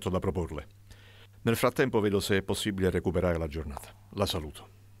progetto da proporle. Nel frattempo vedo se è possibile recuperare la giornata. La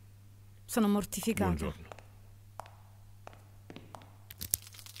saluto. Sono mortificata. Buongiorno.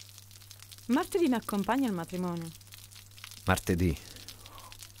 Martedì mi accompagna al matrimonio. Martedì?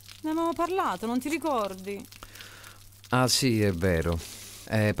 Ne avevamo parlato, non ti ricordi? Ah sì, è vero.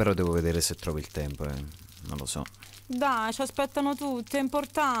 Però devo vedere se trovo il tempo, non lo so. Dai, ci aspettano tutti, è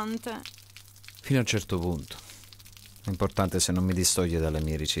importante. Fino a un certo punto. È importante se non mi distoglie dalle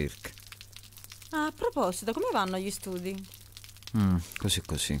mie ricerche. Ah, a proposito, come vanno gli studi? Così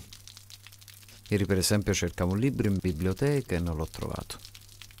così. Ieri per esempio cercavo un libro in biblioteca e non l'ho trovato.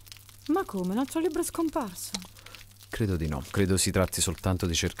 Ma come? Un altro libro è scomparso? Credo di no. Credo si tratti soltanto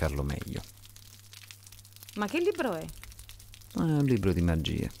di cercarlo meglio. Ma che libro è? È un libro di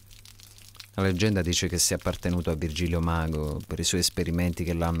magie. La leggenda dice che sia appartenuto a Virgilio Mago per i suoi esperimenti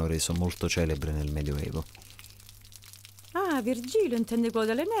che l'hanno reso molto celebre nel Medioevo. Ah, Virgilio, intende quello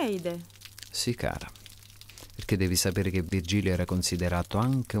dell'Eneide. Sì, cara, perché devi sapere che Virgilio era considerato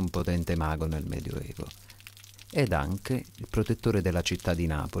anche un potente mago nel Medioevo ed anche il protettore della città di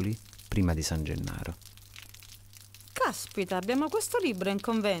Napoli prima di San Gennaro. Caspita, abbiamo questo libro in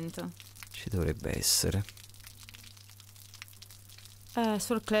convento. Ci dovrebbe essere.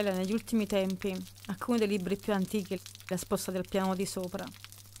 Suor Clelia, negli ultimi tempi, alcuni dei libri più antichi li ha spostati al piano di sopra,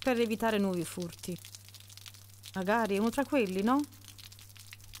 per evitare nuovi furti. Magari uno tra quelli, no?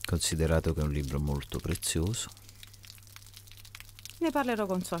 Considerato che è un libro molto prezioso. Ne parlerò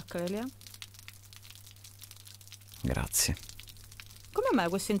con Suor Clelia. Grazie. Come mai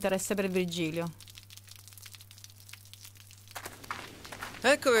questo interesse per Virgilio?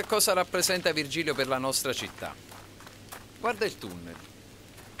 Ecco che cosa rappresenta Virgilio per la nostra città. Guarda il tunnel.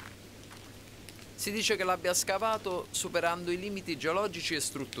 Si dice che l'abbia scavato superando i limiti geologici e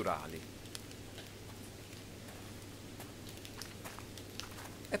strutturali.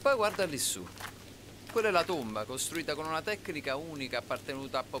 E poi guarda lì su. Quella è la tomba, costruita con una tecnica unica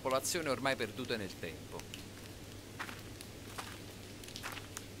appartenuta a popolazioni ormai perdute nel tempo.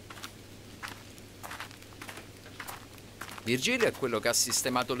 Virgilio è quello che ha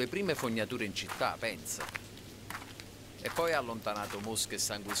sistemato le prime fognature in città, pensa. E poi ha allontanato mosche e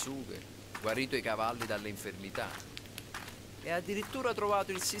sanguisughe, guarito i cavalli dalle infermità. E addirittura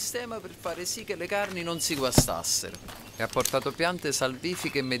trovato il sistema per fare sì che le carni non si guastassero. E ha portato piante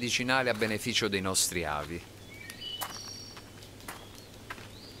salvifiche e medicinali a beneficio dei nostri avi.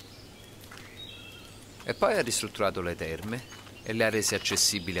 E poi ha ristrutturato le terme e le ha rese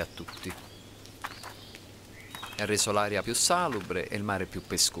accessibili a tutti. Ha reso l'aria più salubre e il mare più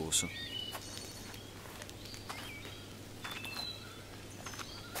pescoso.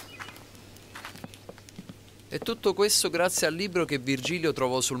 E tutto questo grazie al libro che Virgilio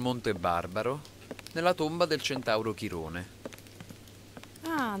trovò sul Monte Barbaro, nella tomba del centauro Chirone.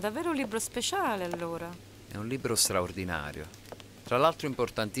 Ah, davvero un libro speciale allora. È un libro straordinario, tra l'altro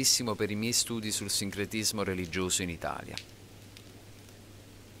importantissimo per i miei studi sul sincretismo religioso in Italia.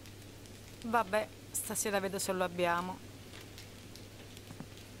 Vabbè, stasera vedo se lo abbiamo.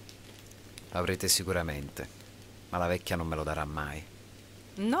 L'avrete sicuramente, ma la vecchia non me lo darà mai.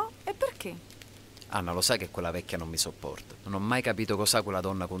 No? E perché? Anna, lo sai che quella vecchia non mi sopporta. Non ho mai capito cos'ha quella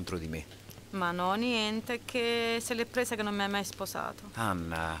donna contro di me. Ma no, niente, che se l'è presa che non mi ha mai sposato.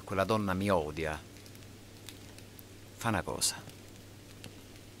 Anna, quella donna mi odia. Fa una cosa.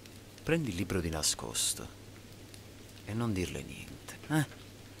 Prendi il libro di nascosto e non dirle niente,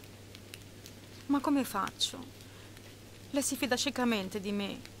 Ma come faccio? Lei si fida ciecamente di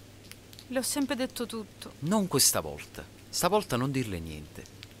me. Le ho sempre detto tutto. Non questa volta. Stavolta non dirle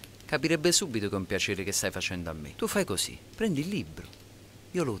niente. Capirebbe subito che è un piacere che stai facendo a me. Tu fai così, prendi il libro,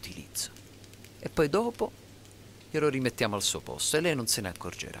 io lo utilizzo e poi dopo glielo rimettiamo al suo posto e lei non se ne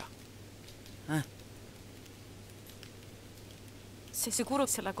accorgerà. Sei sicuro che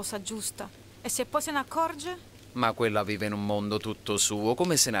sia la cosa giusta? E se poi se ne accorge? Ma quella vive in un mondo tutto suo,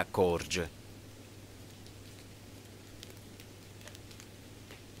 come se ne accorge?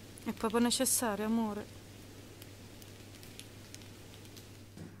 È proprio necessario, amore.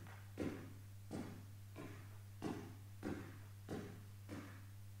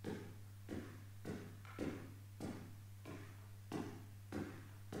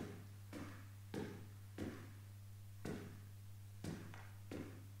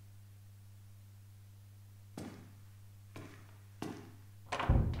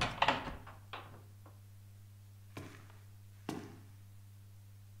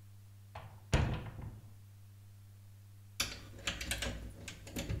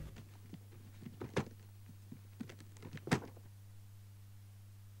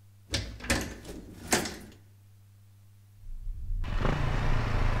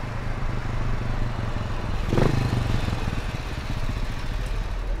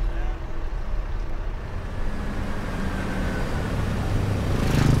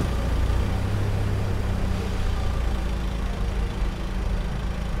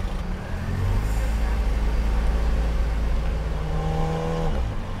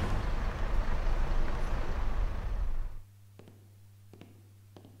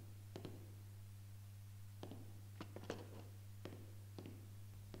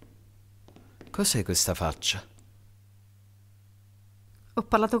 Cos'è questa faccia? Ho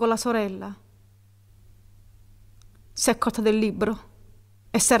parlato con la sorella. Si è accorta del libro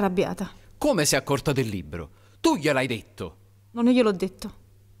e si è arrabbiata. Come si è accorta del libro? Tu gliel'hai detto? Non gliel'ho detto.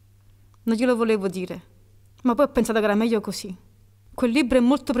 Non glielo volevo dire. Ma poi ho pensato che era meglio così. Quel libro è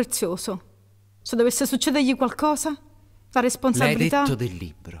molto prezioso. Se dovesse succedergli qualcosa, la responsabilità... L'hai detto del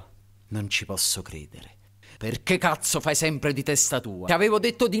libro. Non ci posso credere. Perché cazzo fai sempre di testa tua? Ti avevo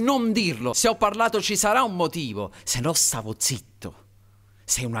detto di non dirlo. Se ho parlato ci sarà un motivo. Se no stavo zitto.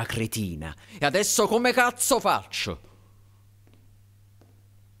 Sei una cretina. E adesso come cazzo faccio?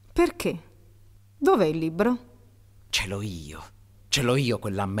 Perché? Dov'è il libro? Ce l'ho io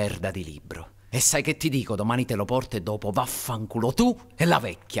quella merda di libro. E sai che ti dico? Domani te lo porto e dopo vaffanculo tu e la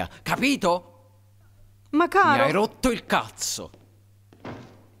vecchia. Capito? Ma caro... Mi hai rotto il cazzo.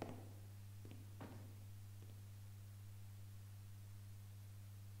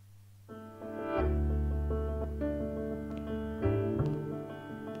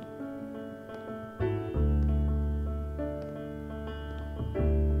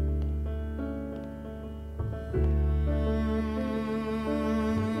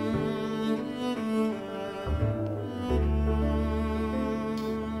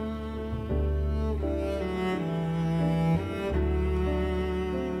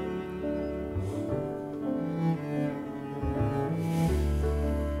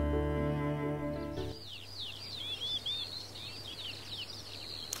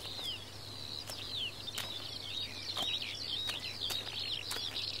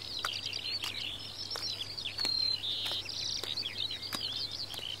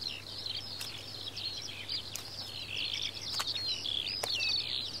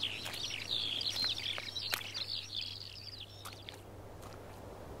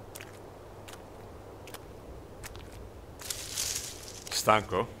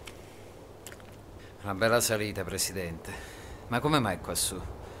 Stanco? Una bella salita, Presidente. Ma come mai qua su?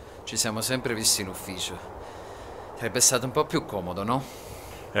 Ci siamo sempre visti in ufficio. Sarebbe stato un po' più comodo, no?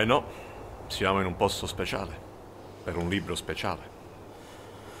 No, siamo in un posto speciale, per un libro speciale.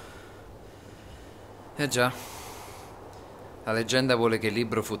 Eh già. La leggenda vuole che il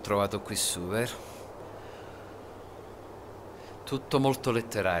libro fu trovato qui su, vero? Tutto molto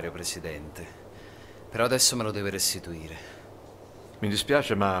letterario, Presidente. Però adesso me lo deve restituire. Mi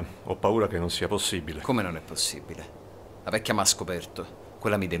dispiace, ma ho paura che non sia possibile. Come non è possibile? La vecchia m'ha scoperto.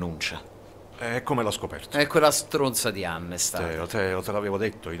 Quella mi denuncia. E come l'ha scoperto? È quella stronza di Anne, sta. Teo, te l'avevo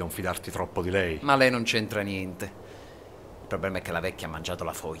detto di non fidarti troppo di lei. Ma lei non c'entra niente. Il problema è che la vecchia ha mangiato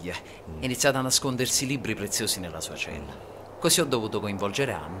la foglia. È iniziata a nascondersi libri preziosi nella sua cella. Così ho dovuto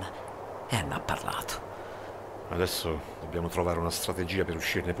coinvolgere Anna. E Anna ha parlato. Adesso dobbiamo trovare una strategia per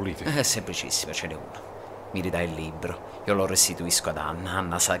uscirne puliti. È semplicissima, ce n'è una. Mi ridai il libro, io lo restituisco ad Anna.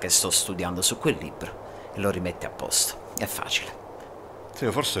 Anna sa che sto studiando su quel libro e lo rimette a posto. È facile.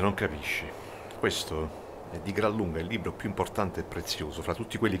 Teo, forse non capisci. Questo è di gran lunga il libro più importante e prezioso fra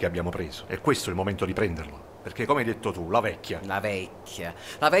tutti quelli che abbiamo preso. E questo è il momento di prenderlo. Perché, come hai detto tu, la vecchia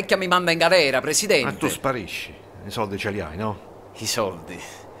mi manda in galera, Presidente. Ma tu sparisci. I soldi ce li hai, no? I soldi,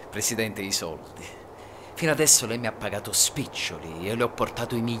 Presidente, i soldi. Fino adesso lei mi ha pagato spiccioli e le ho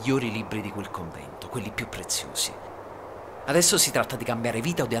portato i migliori libri di quel convento, quelli più preziosi. Adesso si tratta di cambiare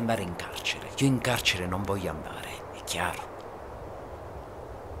vita o di andare in carcere. Io in carcere non voglio andare, è chiaro.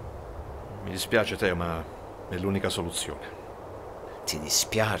 Mi dispiace, Teo, ma è l'unica soluzione. Ti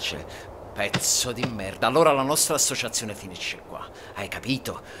dispiace? Pezzo di merda. Allora la nostra associazione finisce qua. Hai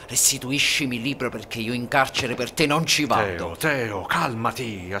capito? Restituiscimi il libro perché io in carcere per te non ci vado. Teo,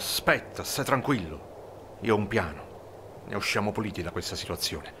 calmati, aspetta, stai tranquillo. Io ho un piano. Ne usciamo puliti da questa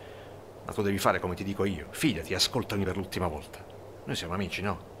situazione. Ma tu devi fare come ti dico io. Fidati, ascoltami per l'ultima volta. Noi siamo amici,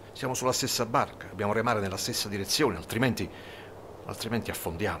 no? Siamo sulla stessa barca, dobbiamo remare nella stessa direzione, altrimenti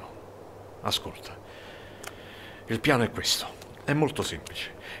affondiamo. Ascolta. Il piano è questo. È molto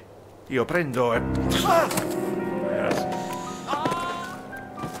semplice. Io prendo e...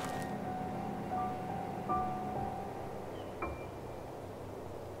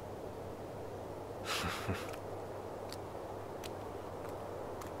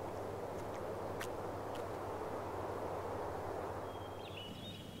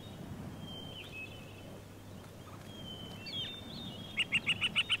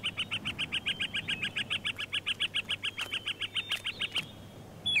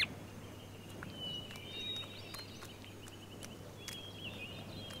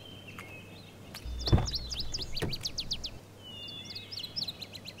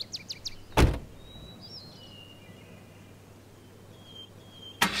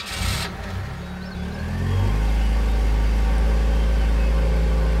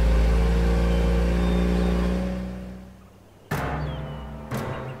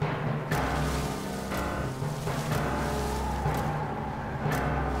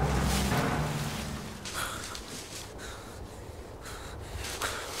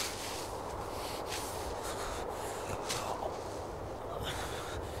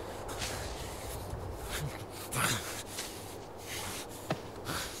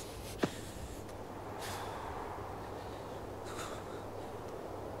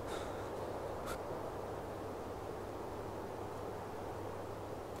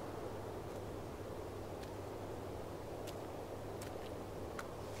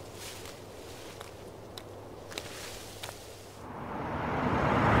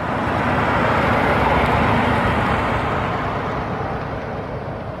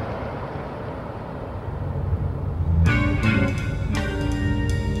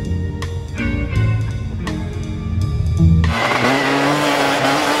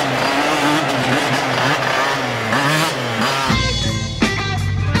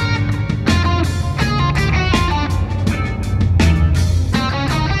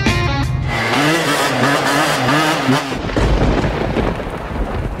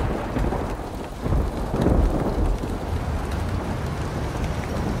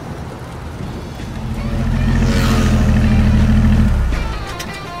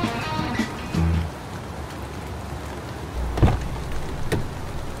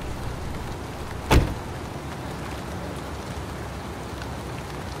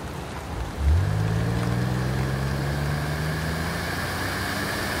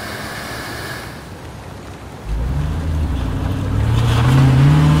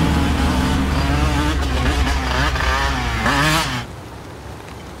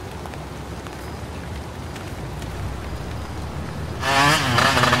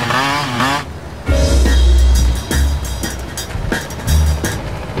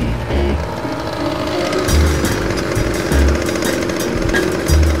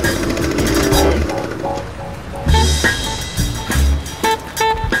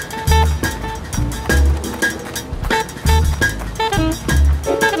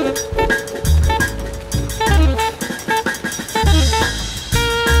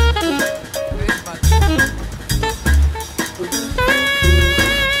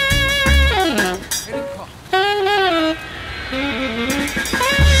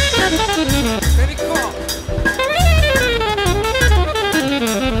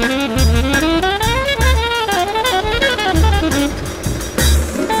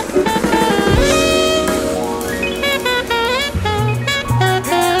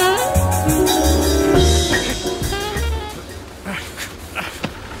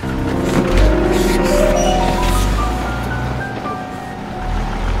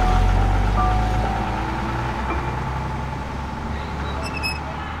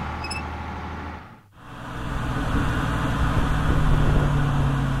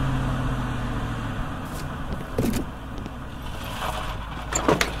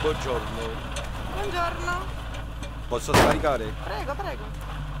 Buongiorno. Buongiorno. Posso scaricare? Prego, prego.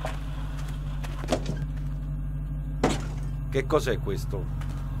 Che cos'è questo?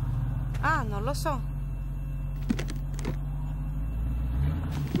 Ah, non lo so.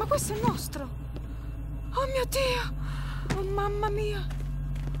 Ma questo è nostro. Oh mio Dio. Oh mamma mia.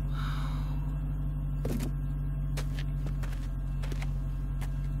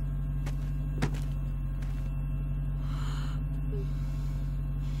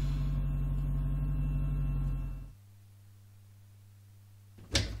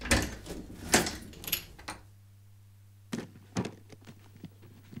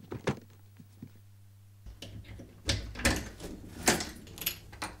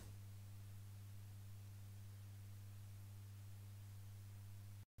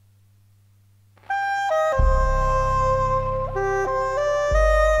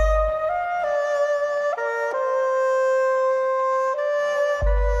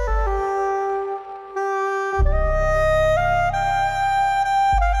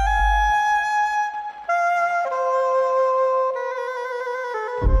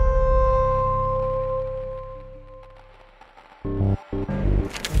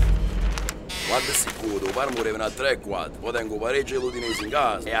 Guarda sicuro, il Parma voleva a 3-4, poi tengo pareggio l'Udinese in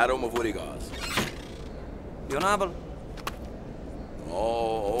casa e a Roma fuori casa. Io Napoli?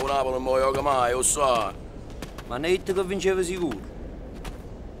 No, Napoli non mi gioca mai, lo so. Ma ne hai detto che vinceva sicuro?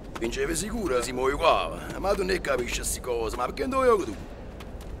 Vinceva sicuro, si muoveva, ma tu non capisci queste cose, ma perché non giochi tu?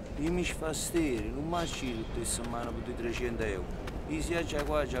 Io mi fa stare, non mi ascilo tutte le settimane per 300 euro. Io si già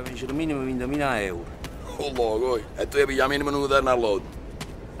qua già vince il minimo 20.000 euro. Oh loco, e tu hai pigliato minimo non torni all'otto.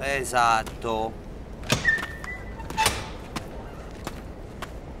 Esatto.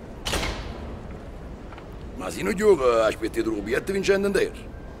 Ma se non gioca, aspetti troppo, e ti vincendo intero.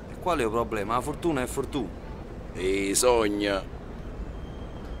 E qual è il problema? La fortuna è fortuna. E sogna.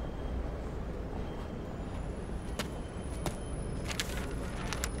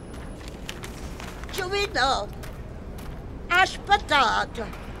 Giovino, aspettate.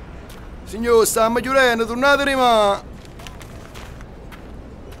 Signor, stiamo chiudendo, tornate rimane.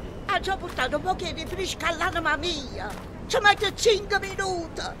 Ha già portato un pochino di fresca all'anima mia. Ci mette 5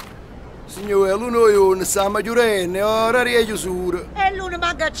 minuti. Signore, noi stiamo chiudendo, ora è chiusura. E l'uno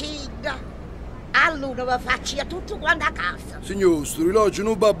manca 5. All'uno vi faccio tutto quanto a casa. Signor, sto orologio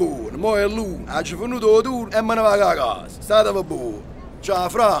non va buono, mo è l'uno. Ha venuto il turno e me ne vado a casa. State buono. Ciao,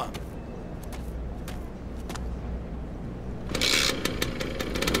 Fra.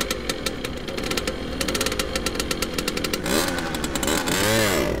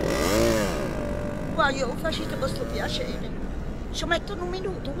 Io facete questo piacere. Ci mettono un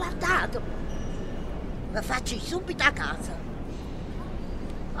minuto, guardate. Vi faccio subito a casa.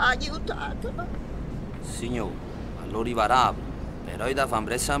 Aiutatemi. Signor, allora rivarà. Però io da fare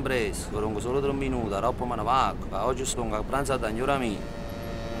presso corro solo 3 minuti, dopo me ne vado. Oggi sto a pranzo da signora mia.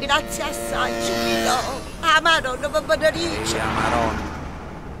 Grazie assai, Giulio. Ah, Maronna, mi benedice. Maronna.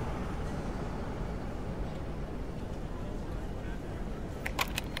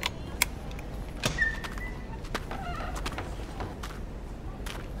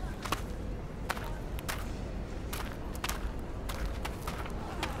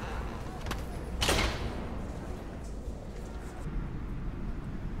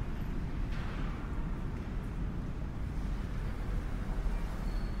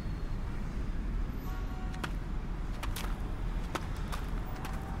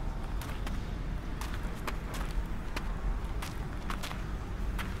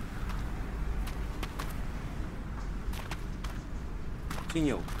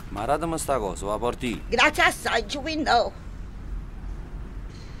 Signor, ma ratami sta cosa, va a portare. Grazie assai, Giulio.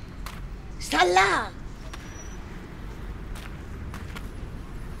 Sta là.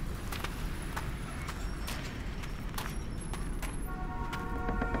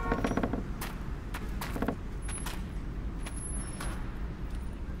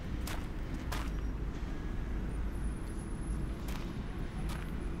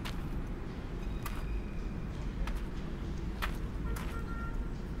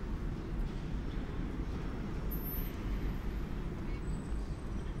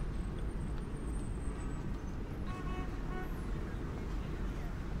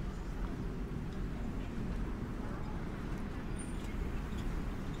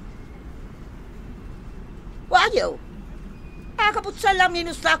 Guaglio, la capuzzella mia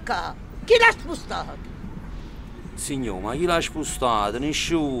non sta qua. Chi l'ha spostata? Signor, ma chi l'ha spostata?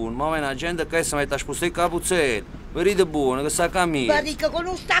 Nessuno. Ma viene la gente che si mette a spostare il capuzzella. Vedete buono che sta a camminare. Ma dico che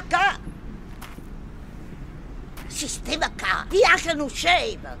non sta qua. Sistema qua, via che non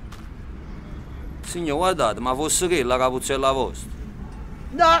scema. Signor, guardate, ma fosse che la capuzzella vostra?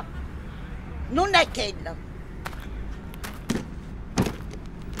 No, non è quello.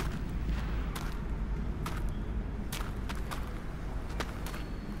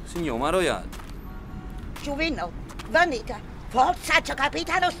 Signor Maroiato. Giovino, venite. Forza, c'è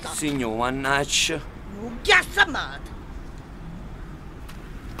capitano sto. Signor Mannaccia. Non chiassamato.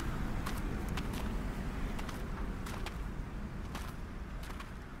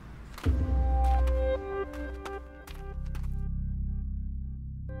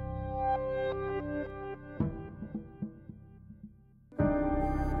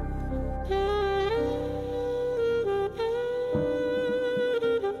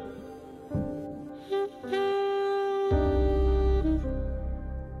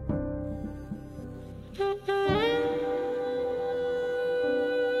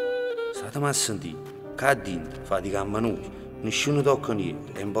 State a sentire, qua dentro fate i cammanuti, nessuno tocca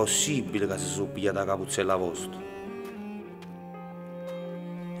niente, è impossibile che si sia pigliata la capuzzella vostra.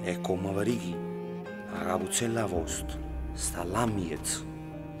 E come varichi, la capuzzella vostra sta là a mezzo.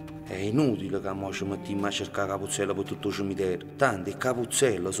 È inutile che mo ci mettiamo a cercare la capuzzella per tutto il cimitero, tanto le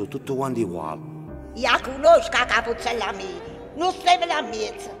capuzzelle sono tutte quante uguali. Io conosco la capuzzella mia, non stai là a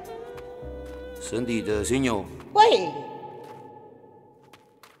mezzo. Sentite, signor. Uè!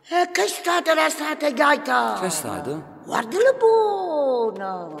 E che è stata la strada gaita? Che è stata? Guardala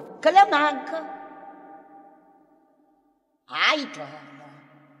buono, che le manca. Aita,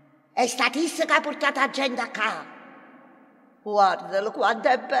 è statissa che ha portato la gente a casa. Guardalo quanto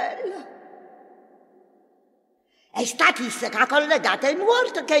è bella. È statissa che ha collegato il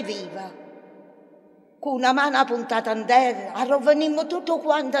morto che è viva. Con una mano puntata in terra, arrovenimmo tutto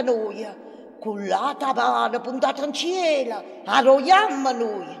quanto noi. Con l'altra mano puntata in cielo, arroiamo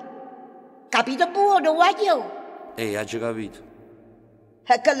noi. Capito buono, guaglio? Ha già capito.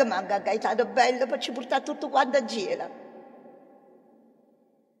 E che le manca che è stato bello per ci portare tutto quanto in cielo.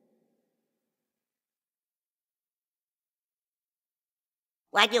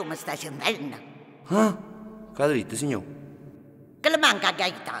 Guaglio mi sta sentendo. Ah? Che dite, signor? Che le manca a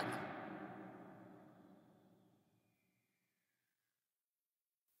Gaetano?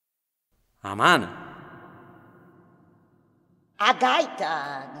 A mano? A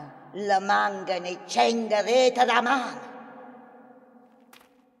Gaetano le mancano i 100 rete da mano.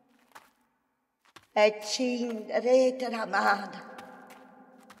 E 100 rete da mano.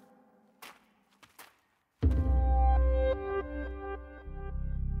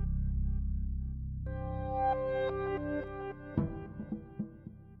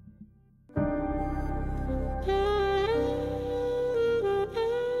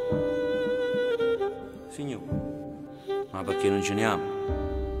 Signor, ma perché non ce ne abbiamo?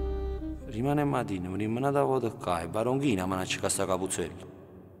 Rimane mattina, mi rimane da volta qua e baronchina mi ha cercato sta capuzzella.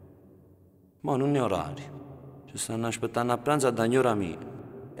 Ma non è orario. Ci stanno aspettando a pranzo a dagnora mia.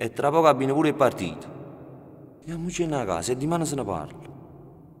 E tra poco viene pure il partito. Andiamoci a casa e di mano se ne parla.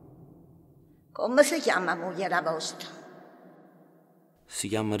 Come si chiama moglie la vostra? Si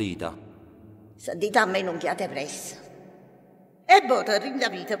chiama Rita. Sentite a me non chiate presso. E voi, in la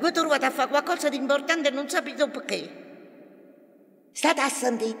vita, voi trovate a fare qualcosa di importante e non sapete perché. State a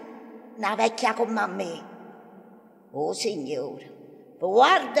sentire una vecchia come me. Oh signore,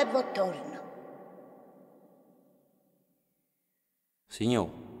 guarda e voi torno. Signor.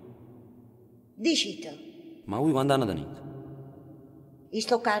 Dicite. Ma voi quando andate? Io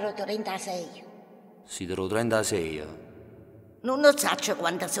sto caro 36. Siete 36. Non lo so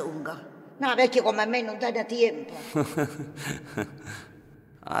quanto sono. No, vecchio come me non date tempo.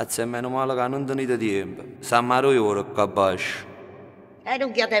 È meno male che non tenete tempo. Sammaro ora qua bascio. E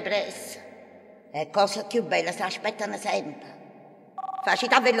non chiate presso. E cose più belle si aspettano sempre.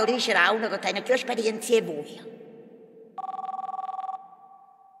 Facite a veloricere a uno che tiene più esperienze di voi.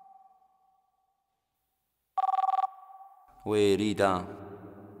 Uè, Rita.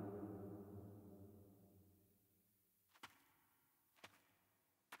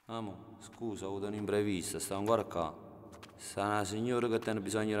 Amo, scusa, ho avuto un imprevisto, sto ancora qua. Sta una signora che tiene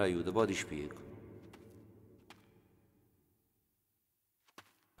bisogno di aiuto, poi ti spiego.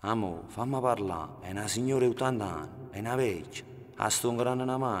 Amo, fammi parlare, è una signora di 80 anni, è una vecchia. Ha sto grande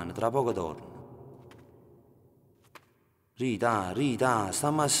una mano, tra poco torna. Rita,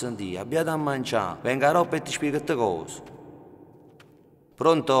 stammi a sentire, abbiate a mangiare, venga a roba e ti spiego queste cose.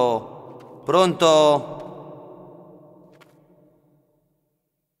 Pronto? Pronto?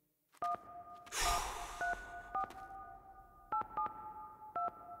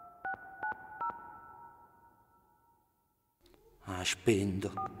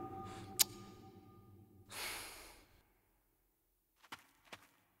 Spento.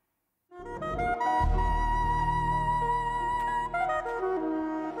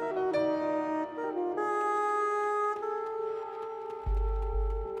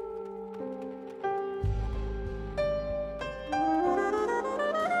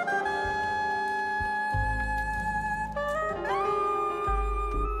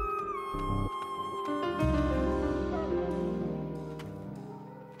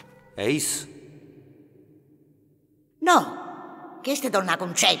 È isso? No, questa è donna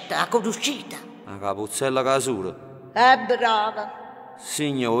Concetta, conosciuta. La capuzzella casura. È brava.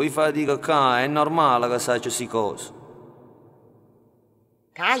 Signore, fatica qua, è normale che sappia queste cose.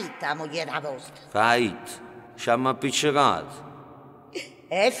 Caita, moglie vostra. Cait, ci hanno appiccicato.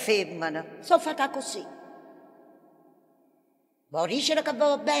 È femmina, sono fatta così. Vuoi dire che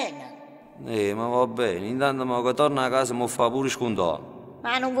va bene? Ma va bene, intanto mo che torna a casa mi fa pure scontato.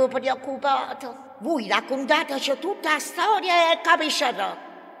 Ma non vi preoccupate. Voi raccontateci tutta la storia e capiscerò.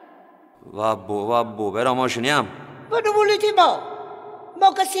 Vabbè, però mo ce ne andiamo. Ma non volete mo?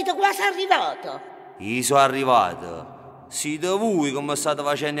 Mo che siete quasi arrivati. Io sono arrivato. Siete voi come state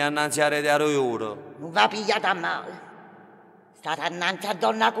facendo annanzi a rete a ora. Non va pigliata a male. State annanzi a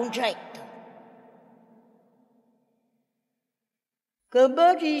donna Concetta. Che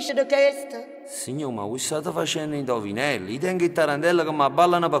mi dice questo? Signor, ma voi state facendo indovinelli? Tengo i tarantelle che mi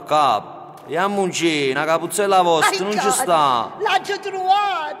ballano per capo. E a Muncina, una capuzzella vostra, non ci sta. L'ho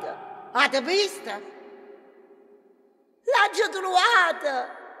trovata. Avete visto? L'ho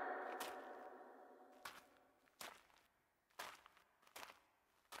trovata.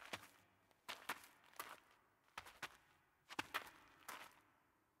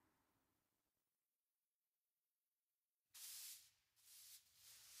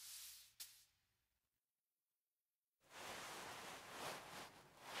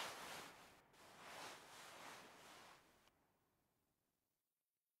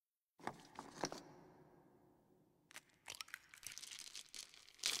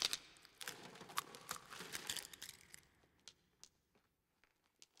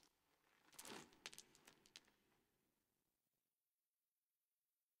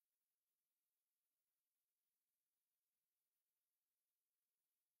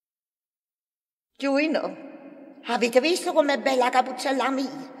 Giuino, avete visto com'è bella la capuzzella mia?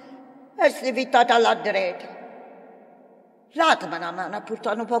 È slivittata alla Diretto. Datemi una mano a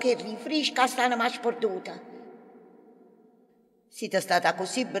portare un po' che rinfresca, stanno mai sperduta. Siete stata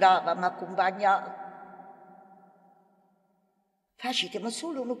così brava a mi accompagnare. Facetemi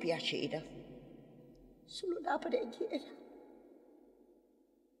solo un piacere, solo una preghiera.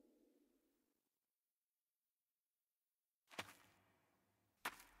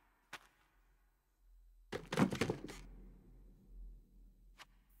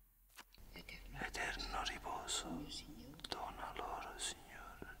 Eterno riposo, dona loro,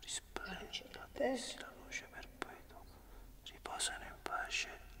 Signore, risplenda la luce perpetua, riposano in pace.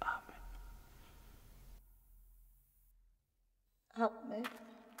 Amen. Amen.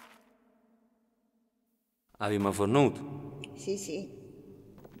 Avete fornuto? Sì,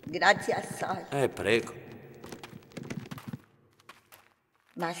 grazie assai. Prego.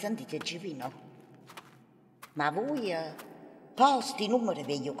 Ma sentite, Givino, ma voi posti, numeri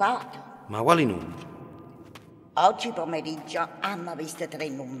vi giocate? Ma quali numeri? Oggi pomeriggio abbiamo visto 3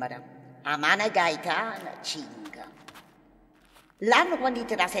 numeri. Amana Gaetana 5. L'anno quando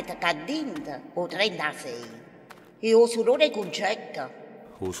era 7 cadente o 36. E o surore Concetta.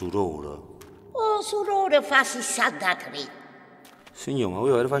 O surore? O surore fa 63. Signor, ma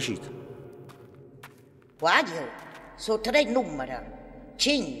voi avete facito? Guarda, sono 3 numeri.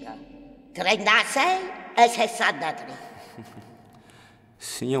 5, 36 e 63.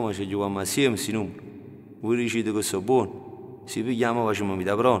 Signor, ma ci giochiamo assieme questi numeri. Voi dicete che sono buoni. Se pigliamo facciamo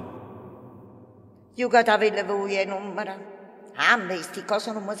vita pronta. Giocate voi i numeri. A me queste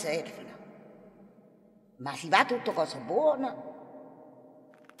cose non mi servono. Ma si va tutto cose buone.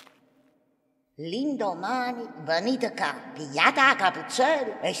 L'indomani venite qua, pigliate la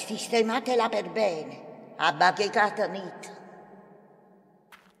capuzzella e sistematela per bene. Abbagliate niente.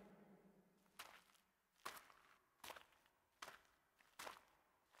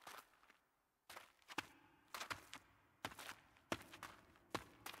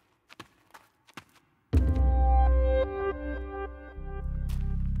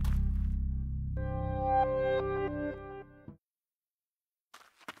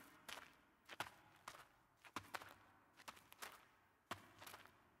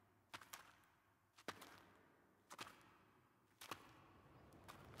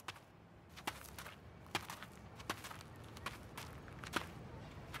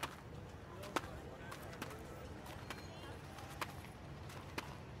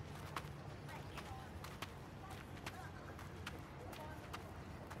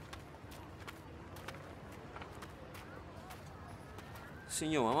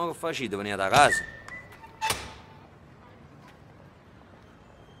 Signor, ma che facete? Venite da casa?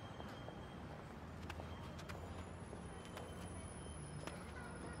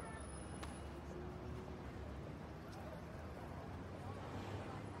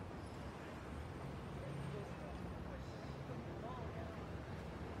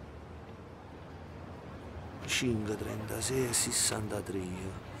 5, 36 e 63.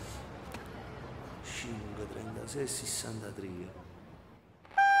 5, 36 e 63.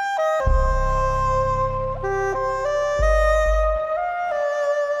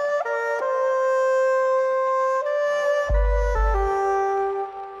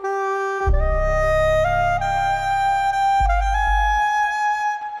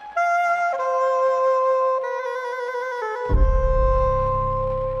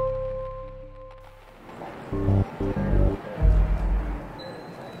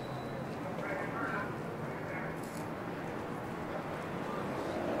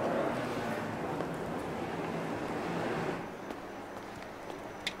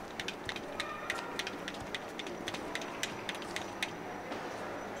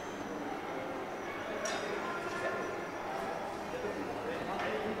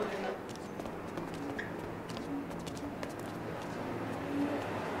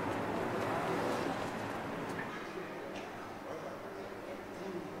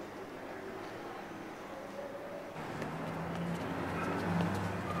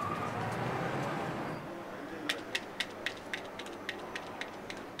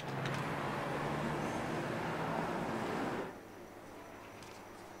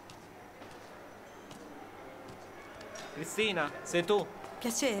 Cristina, sei tu?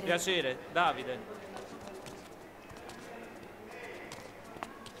 Piacere. Piacere, Davide.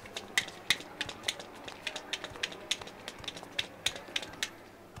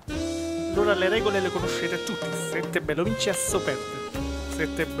 Allora le regole le conoscete tutti. 7 bello vince, asso perde.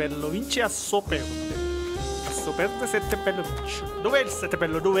 7 bello vince, asso perde. Asso perde, 7 bello vince. Dov'è il 7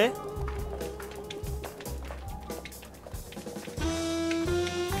 bello? Dov'è?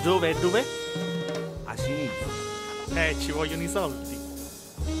 Dov'è? Dov'è? A sinistra. Ci vogliono i soldi.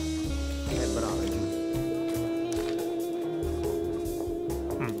 Bravo, è giusto.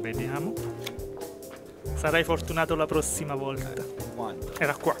 Vediamo. Sarai fortunato la prossima volta. Quanto?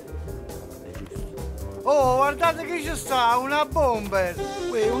 Era qua. Oh, guardate che ci sta, una bomber!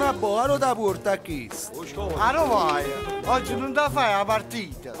 Una bomba, da porta a chi? Ah, non vai! Oggi non da fai la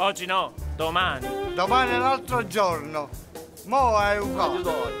partita! Oggi no, domani. Domani è l'altro giorno! Mo è un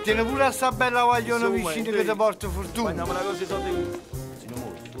po'! Tieni pure a sta bella guagliona vicino che ti porta fortuna!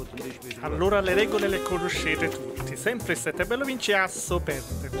 Allora le regole le conoscete tutti. Sempre il 7 bello vince, asso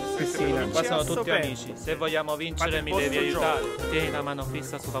perde. Cristina, qua sono tutti perde. amici. Se vogliamo vincere mi devi aiutare. Tieni la mano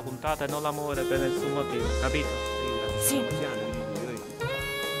fissa sulla puntata e non la muovere per nessun motivo, capito? Sì.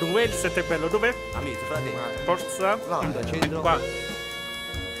 Dov'è il 7 bello? Dov'è? Amici, fratello. Forza. Qua.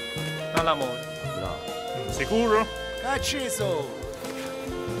 Non la muovere. Bravo. Sicuro? Acceso.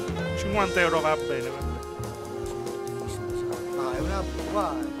 50 euro va bene, va bene. Ah, è una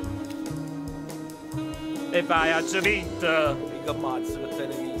vai! E vai a Gerint. Mica mazzo che te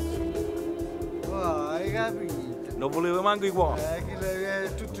ne visto. Vai, hai capito? Non volevo manco i qua. Che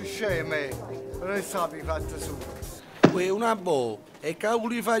è tutto sceme! Non ne sapi fatto su! Una boh. E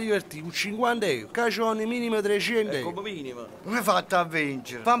cavolo di far divertire con 50 euro. Cacione minimo 300 euro. Come minimo. Come hai fatto a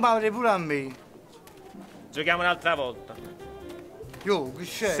vincere? Fammi vedere pure a me! Giochiamo un'altra volta. Io, che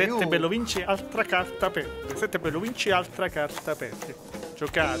c'è? 7 bello vince, altra carta perde. 7 bello vince, altra carta perde.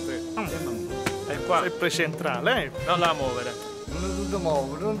 Giocate. È qua. Sempre centrale, eh? Non la muovere. Non ti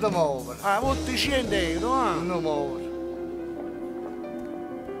muovere, non ti muovere. Ah, molti 100 euro, ah. Non ti muovere.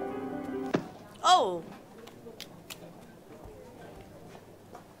 Oh!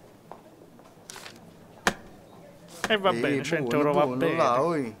 E va bene, 100 euro va bene. Là,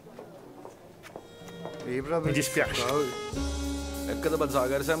 Mi dispiace. E che ti pensavo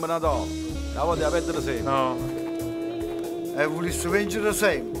che era sempre Natale? La volta di perdere sempre. No. E volessi vincere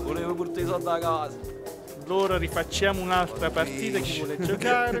sempre. Volevo portare i soldi a casa. Allora rifacciamo un'altra partita, chi vuole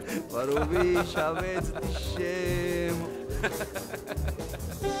giocare? Ma rovescia, mezzo di scemo.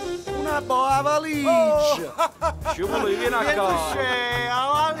 Una buona valigia. Ci vuole vieni a casa. La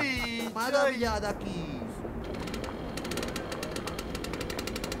valigia. Ma da pigliata chi?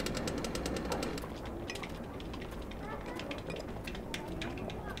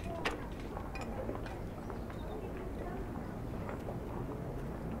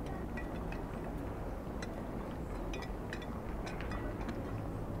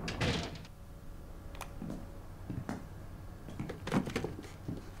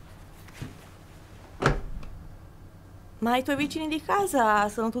 Ma i tuoi vicini di casa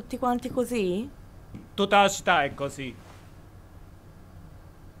sono tutti quanti così? Tutta la città è così.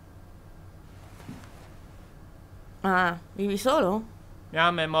 Ah, vivi solo? Mia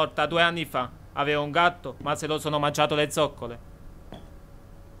mamma è morta 2 anni fa. Avevo un gatto, ma se lo sono mangiato le zoccole.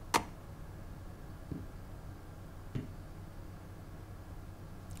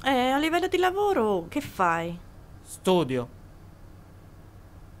 A livello di lavoro, che fai? Studio.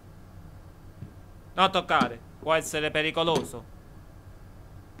 Non toccare, può essere pericoloso.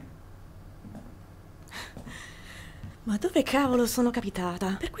 Ma dove cavolo sono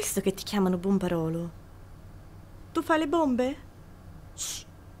capitata? Per questo che ti chiamano bombarolo. Tu fai le bombe? Shh,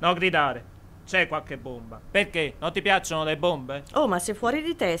 non gridare. C'è qualche bomba. Perché? Non ti piacciono le bombe? Oh, ma sei fuori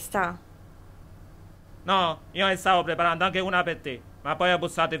di testa. No, io ne stavo preparando anche una per te. Ma poi ha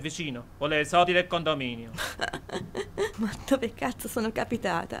bussato il vicino. Voleva i soldi del condominio. Ma dove cazzo sono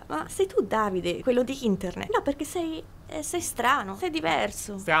capitata? Ma sei tu Davide, quello di internet? No, perché sei strano, sei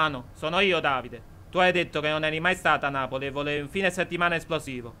diverso. Strano, sono io Davide. Tu hai detto che non eri mai stata a Napoli e volevi un fine settimana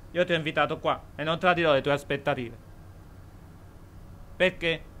esplosivo. Io ti ho invitato qua e non tradirò le tue aspettative.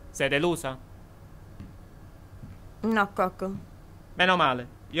 Perché? Sei delusa? No, Cocco. Meno male,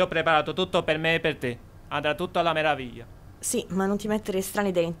 io ho preparato tutto per me e per te. Andrà tutto alla meraviglia. Sì, ma non ti mettere strane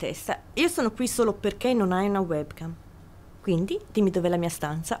idee in testa. Io sono qui solo perché non hai una webcam. Quindi dimmi dov'è la mia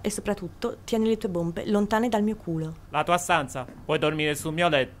stanza e soprattutto tieni le tue bombe lontane dal mio culo. La tua stanza? Puoi dormire sul mio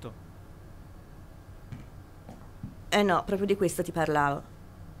letto. Eh no, proprio di questo ti parlavo.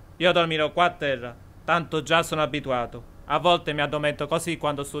 Io dormirò qua a terra, tanto già sono abituato. A volte mi addormento così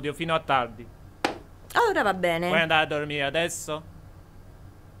quando studio fino a tardi. Allora va bene. Vuoi andare a dormire adesso?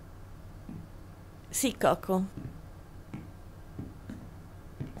 Sì, Cocco.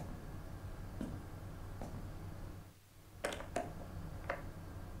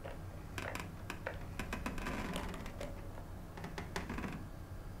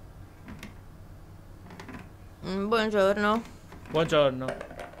 Buongiorno. Buongiorno.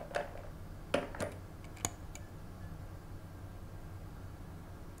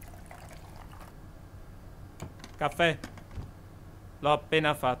 Caffè? L'ho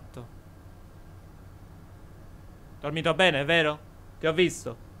appena fatto. Dormito bene, vero? Ti ho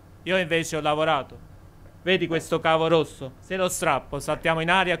visto. Io invece ho lavorato. Vedi questo cavo rosso? Se lo strappo, saltiamo in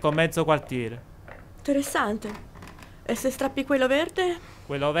aria con mezzo quartiere. Interessante. E se strappi quello verde?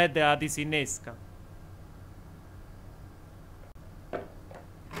 Quello verde la disinnesca.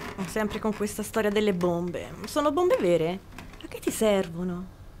 Sempre con questa storia delle bombe. Sono bombe vere? A che ti servono?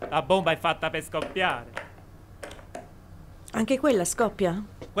 La bomba è fatta per scoppiare. Anche quella scoppia?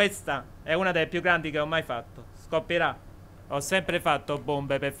 Questa è una delle più grandi che ho mai fatto. Scoppierà. Ho sempre fatto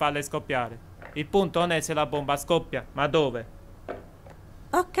bombe per farle scoppiare. Il punto non è se la bomba scoppia, ma dove.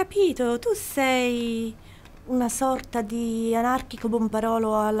 Ho capito, tu sei una sorta di anarchico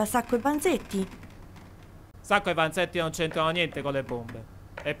bombarolo alla Sacco e Vanzetti. Sacco e Vanzetti non c'entrano niente con le bombe.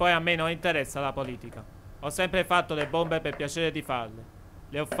 E poi a me non interessa la politica. Ho sempre fatto le bombe per piacere di farle.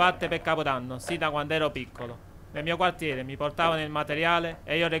 Le ho fatte per Capodanno, sì da quando ero piccolo. Nel mio quartiere mi portavano il materiale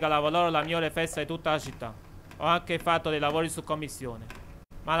e io regalavo loro la migliore festa di tutta la città. Ho anche fatto dei lavori su commissione.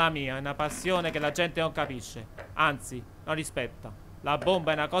 Ma la mia è una passione che la gente non capisce. Anzi, non rispetta. La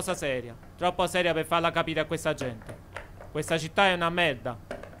bomba è una cosa seria. Troppo seria per farla capire a questa gente. Questa città è una merda.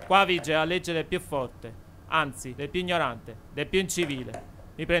 Qua vige la legge del più forte. Anzi, del più ignorante, del più incivile.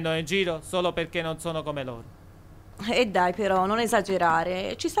 Mi prendono in giro solo perché non sono come loro. E dai però, non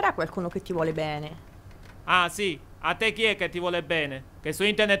esagerare. Ci sarà qualcuno che ti vuole bene. Ah sì, a te chi è che ti vuole bene? Che su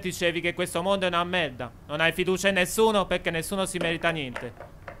internet dicevi che questo mondo è una merda. Non hai fiducia in nessuno perché nessuno si merita niente.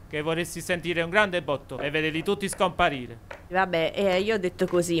 Che vorresti sentire un grande botto e vederli tutti scomparire. Vabbè, io ho detto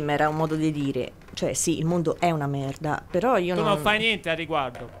così, ma era un modo di dire. Cioè sì, il mondo è una merda, però io Tu non fai niente a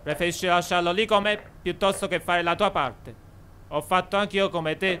riguardo. Preferisci lasciarlo lì com'è piuttosto che fare la tua parte. Ho fatto anch'io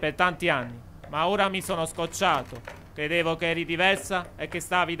come te per tanti anni, ma ora mi sono scocciato. Credevo che eri diversa e che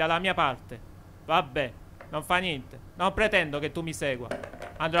stavi dalla mia parte. Vabbè, non fa niente. Non pretendo che tu mi segua.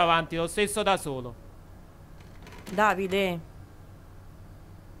 Andrò avanti lo stesso da solo. Davide.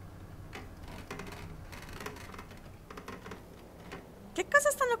 Che cosa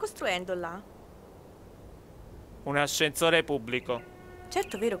stanno costruendo là? Un ascensore pubblico.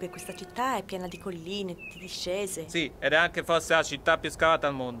 Certo è vero che questa città è piena di colline, di discese. Sì, ed è anche forse la città più scavata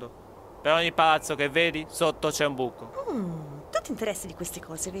al mondo. Per ogni palazzo che vedi, sotto c'è un buco. Tu ti interessi di queste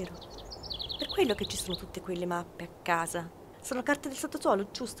cose, vero? Per quello che ci sono tutte quelle mappe a casa. Sono carte del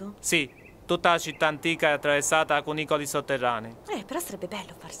sottosuolo, giusto? Sì, tutta la città antica è attraversata da cunicoli sotterranei. Però sarebbe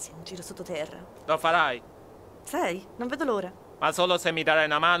bello farsi un giro sottoterra. Lo farai. Sai, non vedo l'ora. Ma solo se mi darai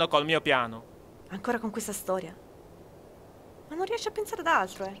una mano col mio piano. Ancora con questa storia. Ma non riesci a pensare ad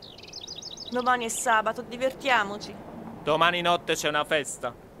altro, eh? Domani è sabato, divertiamoci. Domani notte c'è una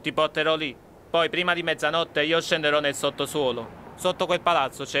festa. Ti porterò lì. Poi prima di mezzanotte io scenderò nel sottosuolo. Sotto quel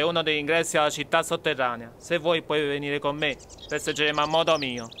palazzo c'è uno degli ingressi alla città sotterranea. Se vuoi puoi venire con me. Festeggeremo a modo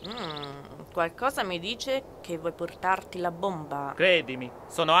mio. Qualcosa mi dice che vuoi portarti la bomba. Credimi,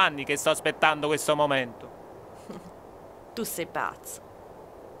 sono anni che sto aspettando questo momento. Tu sei pazzo.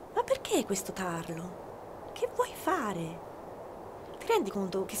 Ma perché questo tarlo? Che vuoi fare? Ti rendi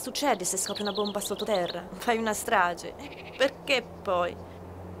conto che succede se scopri una bomba sottoterra? Fai una strage. Perché poi?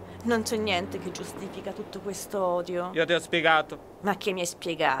 Non c'è niente che giustifica tutto questo odio. Io ti ho spiegato. Ma che mi hai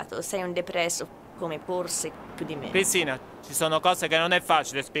spiegato? Sei un depresso, come forse più di me. Cristina, ci sono cose che non è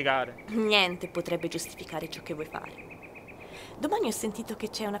facile spiegare. Niente potrebbe giustificare ciò che vuoi fare. Domani ho sentito che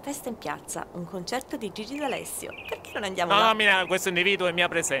c'è una festa in piazza, un concerto di Gigi D'Alessio. Perché non andiamo là? Non nominare questo individuo in mia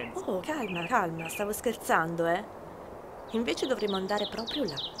presenza. Oh, calma, stavo scherzando, Invece dovremmo andare proprio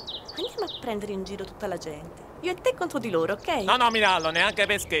là. Andiamo a prendere in giro tutta la gente. Io e te contro di loro, ok? Non nominarlo neanche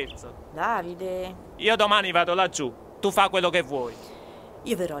per scherzo. Davide. Io domani vado laggiù. Tu fa quello che vuoi.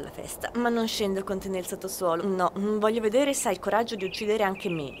 Io verrò alla festa, ma non scendo con te nel sottosuolo. No, voglio vedere se hai il coraggio di uccidere anche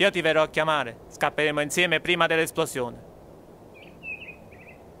me. Io ti verrò a chiamare. Scapperemo insieme prima dell'esplosione.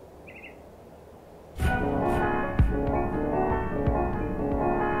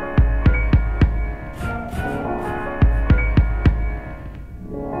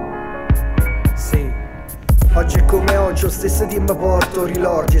 Oggi è come oggi, lo stesso tempo porto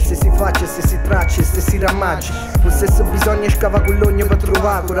rilorgi, stessi facce, stessi tracce, stessi ramaggi. Lo stesso bisogno scava con l'ogno per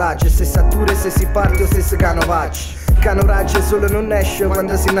trovare coraggio, stesse atture, stessi parti o stessi canovacci. Canoraggi solo non esce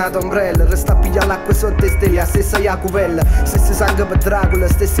quando sei nato ombrella. Resta a pigliare l'acqua sotto e stelle, la stessa Iacuvella. Stesse sangue per Dracula,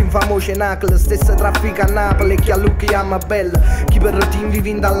 stessi infamo cenacolo. Stessa traffica a Napoli, chi a Lucca chiama bella. Chi per routine vive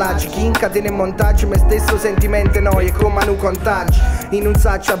in dall'aggi, chi incatena in montaggio. Me stesso sentimento noi è come un contagio. In un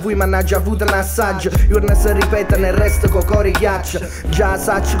saccio a voi mannaggia avuto un assaggio. Giorno si ripete nel resto con cuore ghiaccia. Già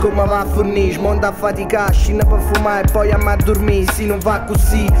sacci come va a fornire, monta a faticare, scina per fumare e poi a dormire. Se non va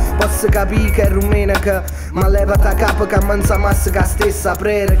così, posso capire che è rumena che ma levati a capo che ammazza massa che stessa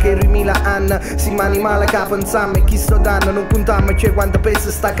prera che 2000 anni si mani male che pensiamo e chi sto danno non contiamo c'è quanto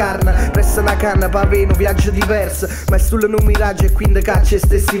pesa sta carne. Pressa una canna per avere un viaggio diverso, ma è solo un miraggio e quindi caccia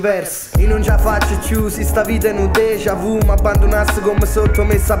stessi versi. Io non ce la faccio più, si sta vita in un déjà vu, mi abbandonassi come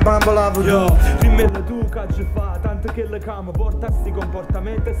sottomessa a bambola voodoo. Yo, rimmella tu che fa, tanto che le camo porta sti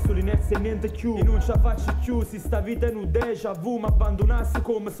comportamenti e sull'inezia e niente più. Io non ce la faccio più, si sta vita in un déjà vu, mi abbandonassi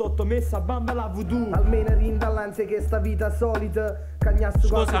come sottomessa a bambola voodoo. Almeno rindallanza che sta vita solita, cagnasso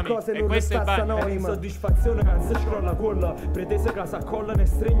qualche cosa e non restassa anonima. Soddisfazione che non si scrolla quella, pretesa che si accolla ne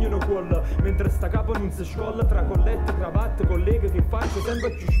stregnono quella. Mentre sta capo non si scolla tra collette, cravatte, colleghe che faccio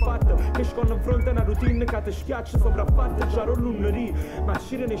sempre più sfatte. Che scolla in fronte a una routine che ti schiaccia sopraffatta, già rollunnerie. Ma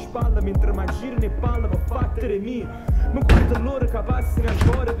scire ne spalle mentre ma giri ne palle per fattere mi. Ma contro loro che passano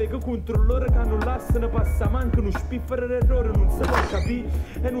ancora, perché contro loro che annullassero passa manca uno spiffero errore, non si può capire.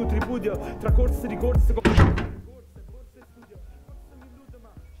 È un tripudio tra corse e ricorse.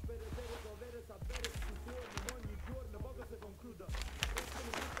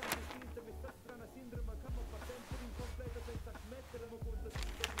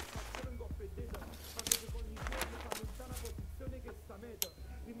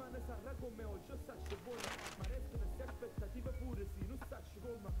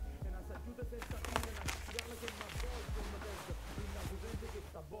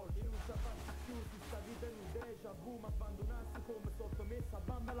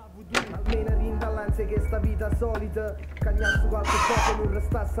 Almeno rindallanza che sta vita solita, cagnasso qualche cosa non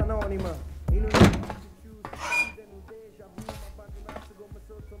restasse anonima. In un più, si sta vita in un déjà vu, mi abbandonassi come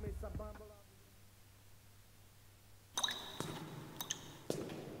sottomessa a bambola.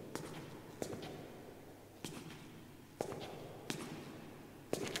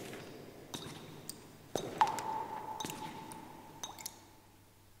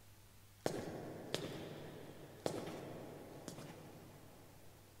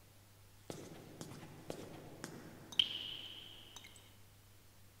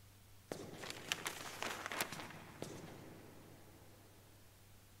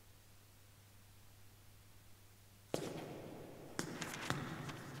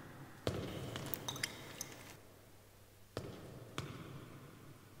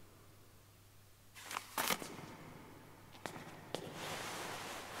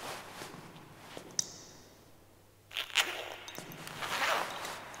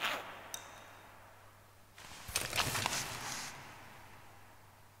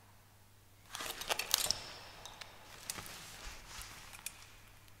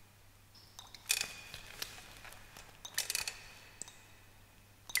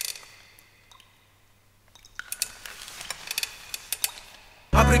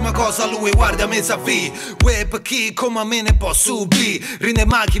 prima cosa lui guarda me savì. Uè per chi come a me ne può subire. Rine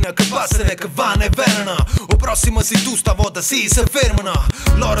macchine che passano e che vanno e vengono. O prossimo se tu stavolta si fermano.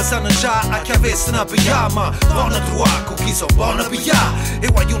 Loro sanno già a chi avesse una pigliama. Buona trovare con chi sono buona pigliare. E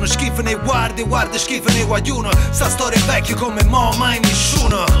guagliuno schifo nei guardi, guarda schifo nei guagliuno. Sta storia è vecchia come mo mai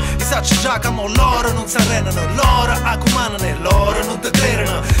nessuno. I sacci già che mo loro non si arrenano. Loro accumano e loro non te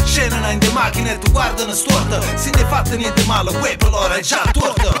credono. Scenano in de macchine e tu guardano storto. Se ne fatte niente male, quei per loro è già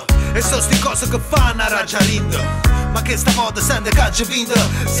torto. E so sti cose che fanno a raggiarinda. Ma che stavolta sente che c'è vinta.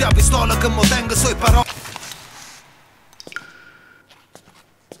 Sia pistola che mo tengo sui parole.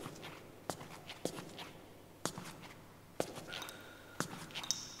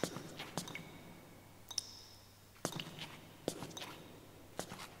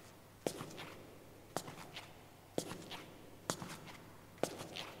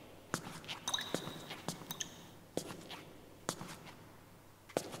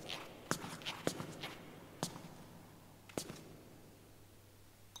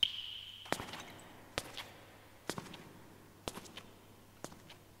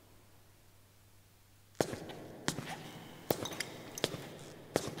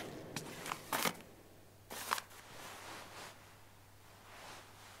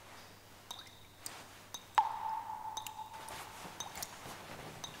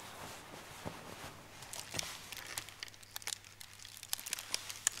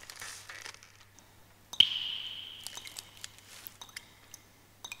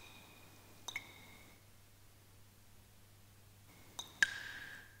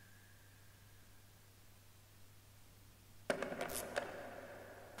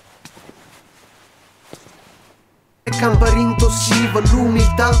 Camparin tossiva,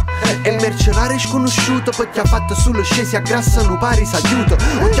 l'umiltà è mercenario sconosciuto perché ha fatto solo scesi a grassano pari s'aiuto.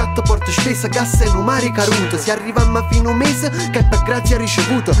 Occhiatto porta spesa gassa e numeri caruto. Si arrivammo fino a un mese che per grazia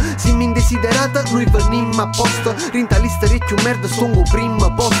ricevuto. Simmi indesiderata noi venimmo a posto. Rinta lista ricchio merda stongo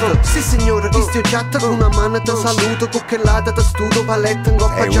primo posto. Sì signore, visto chat con una mano te saluto. Cocchelata te studo, paletta in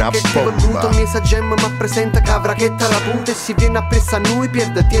coppa giacchetti velluto. Mesa gemma ma presenta cavrachetta la puta. E si viene appresso a noi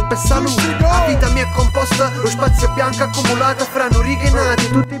pierde tempo e salute. La vita mia è composta, lo spazio bianco accumulato fra righe nate.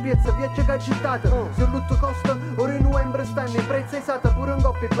 Tutte piezze viaggia cagittate. Se un lutto costa, ora in novembre stanno in prezzo esata. Pure un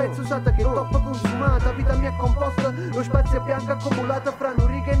coppia pezzo usata che troppo consumata. Vita mia composta, lo spazio bianco accumulato fra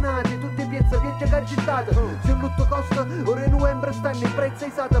righe nate. Tutte piezze viaggia cagittate. Se un lutto costa, ora in novembre stanno in prezzo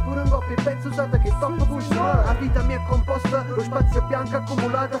esata. Pure un coppia pezzo usata che troppo consumata. La vita mia composta, lo spazio bianco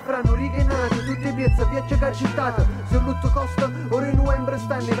accumulato fra righe nate. Tutte piezze viaggia cagittate. Se un lutto costa, ora in novembre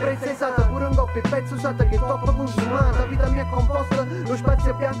stanno in prezzo esata. Pure un coppia pezzo usata che troppo consumata. La vita mia composta, lo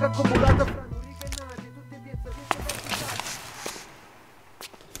spazio bianco accumulato fra righe nate, tutte piezze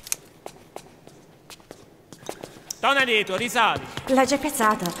Torna dietro, risali. L'hai già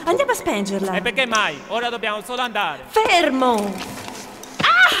piazzata. Andiamo a spengerla. E perché mai? Ora dobbiamo solo andare. Fermo!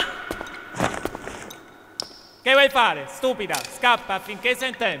 Che vuoi fare? Stupida, scappa affinché sei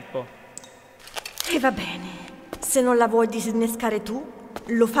in tempo. E va bene. Se non la vuoi disinnescare tu,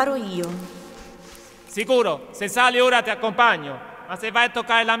 lo farò io. Sicuro, se sali ora ti accompagno, ma se vai a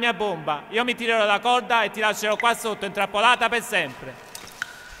toccare la mia bomba, io mi tirerò la corda e ti lascerò qua sotto intrappolata per sempre.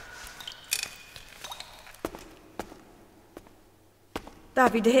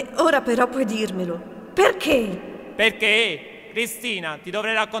 Davide, ora però puoi dirmelo. Perché? Perché, Cristina, ti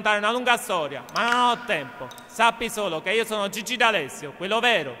dovrei raccontare una lunga storia, ma non ho tempo. Sappi solo che io sono Gigi D'Alessio, quello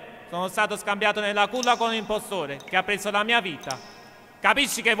vero. Sono stato scambiato nella culla con un impostore che ha preso la mia vita.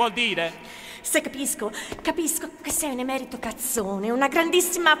 Capisci che vuol dire? Se capisco che sei un emerito cazzone, una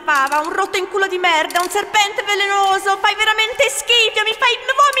grandissima fava, un rotto in culo di merda, un serpente velenoso, fai veramente schifo, mi fai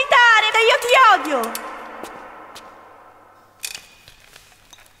vomitare, io ti odio!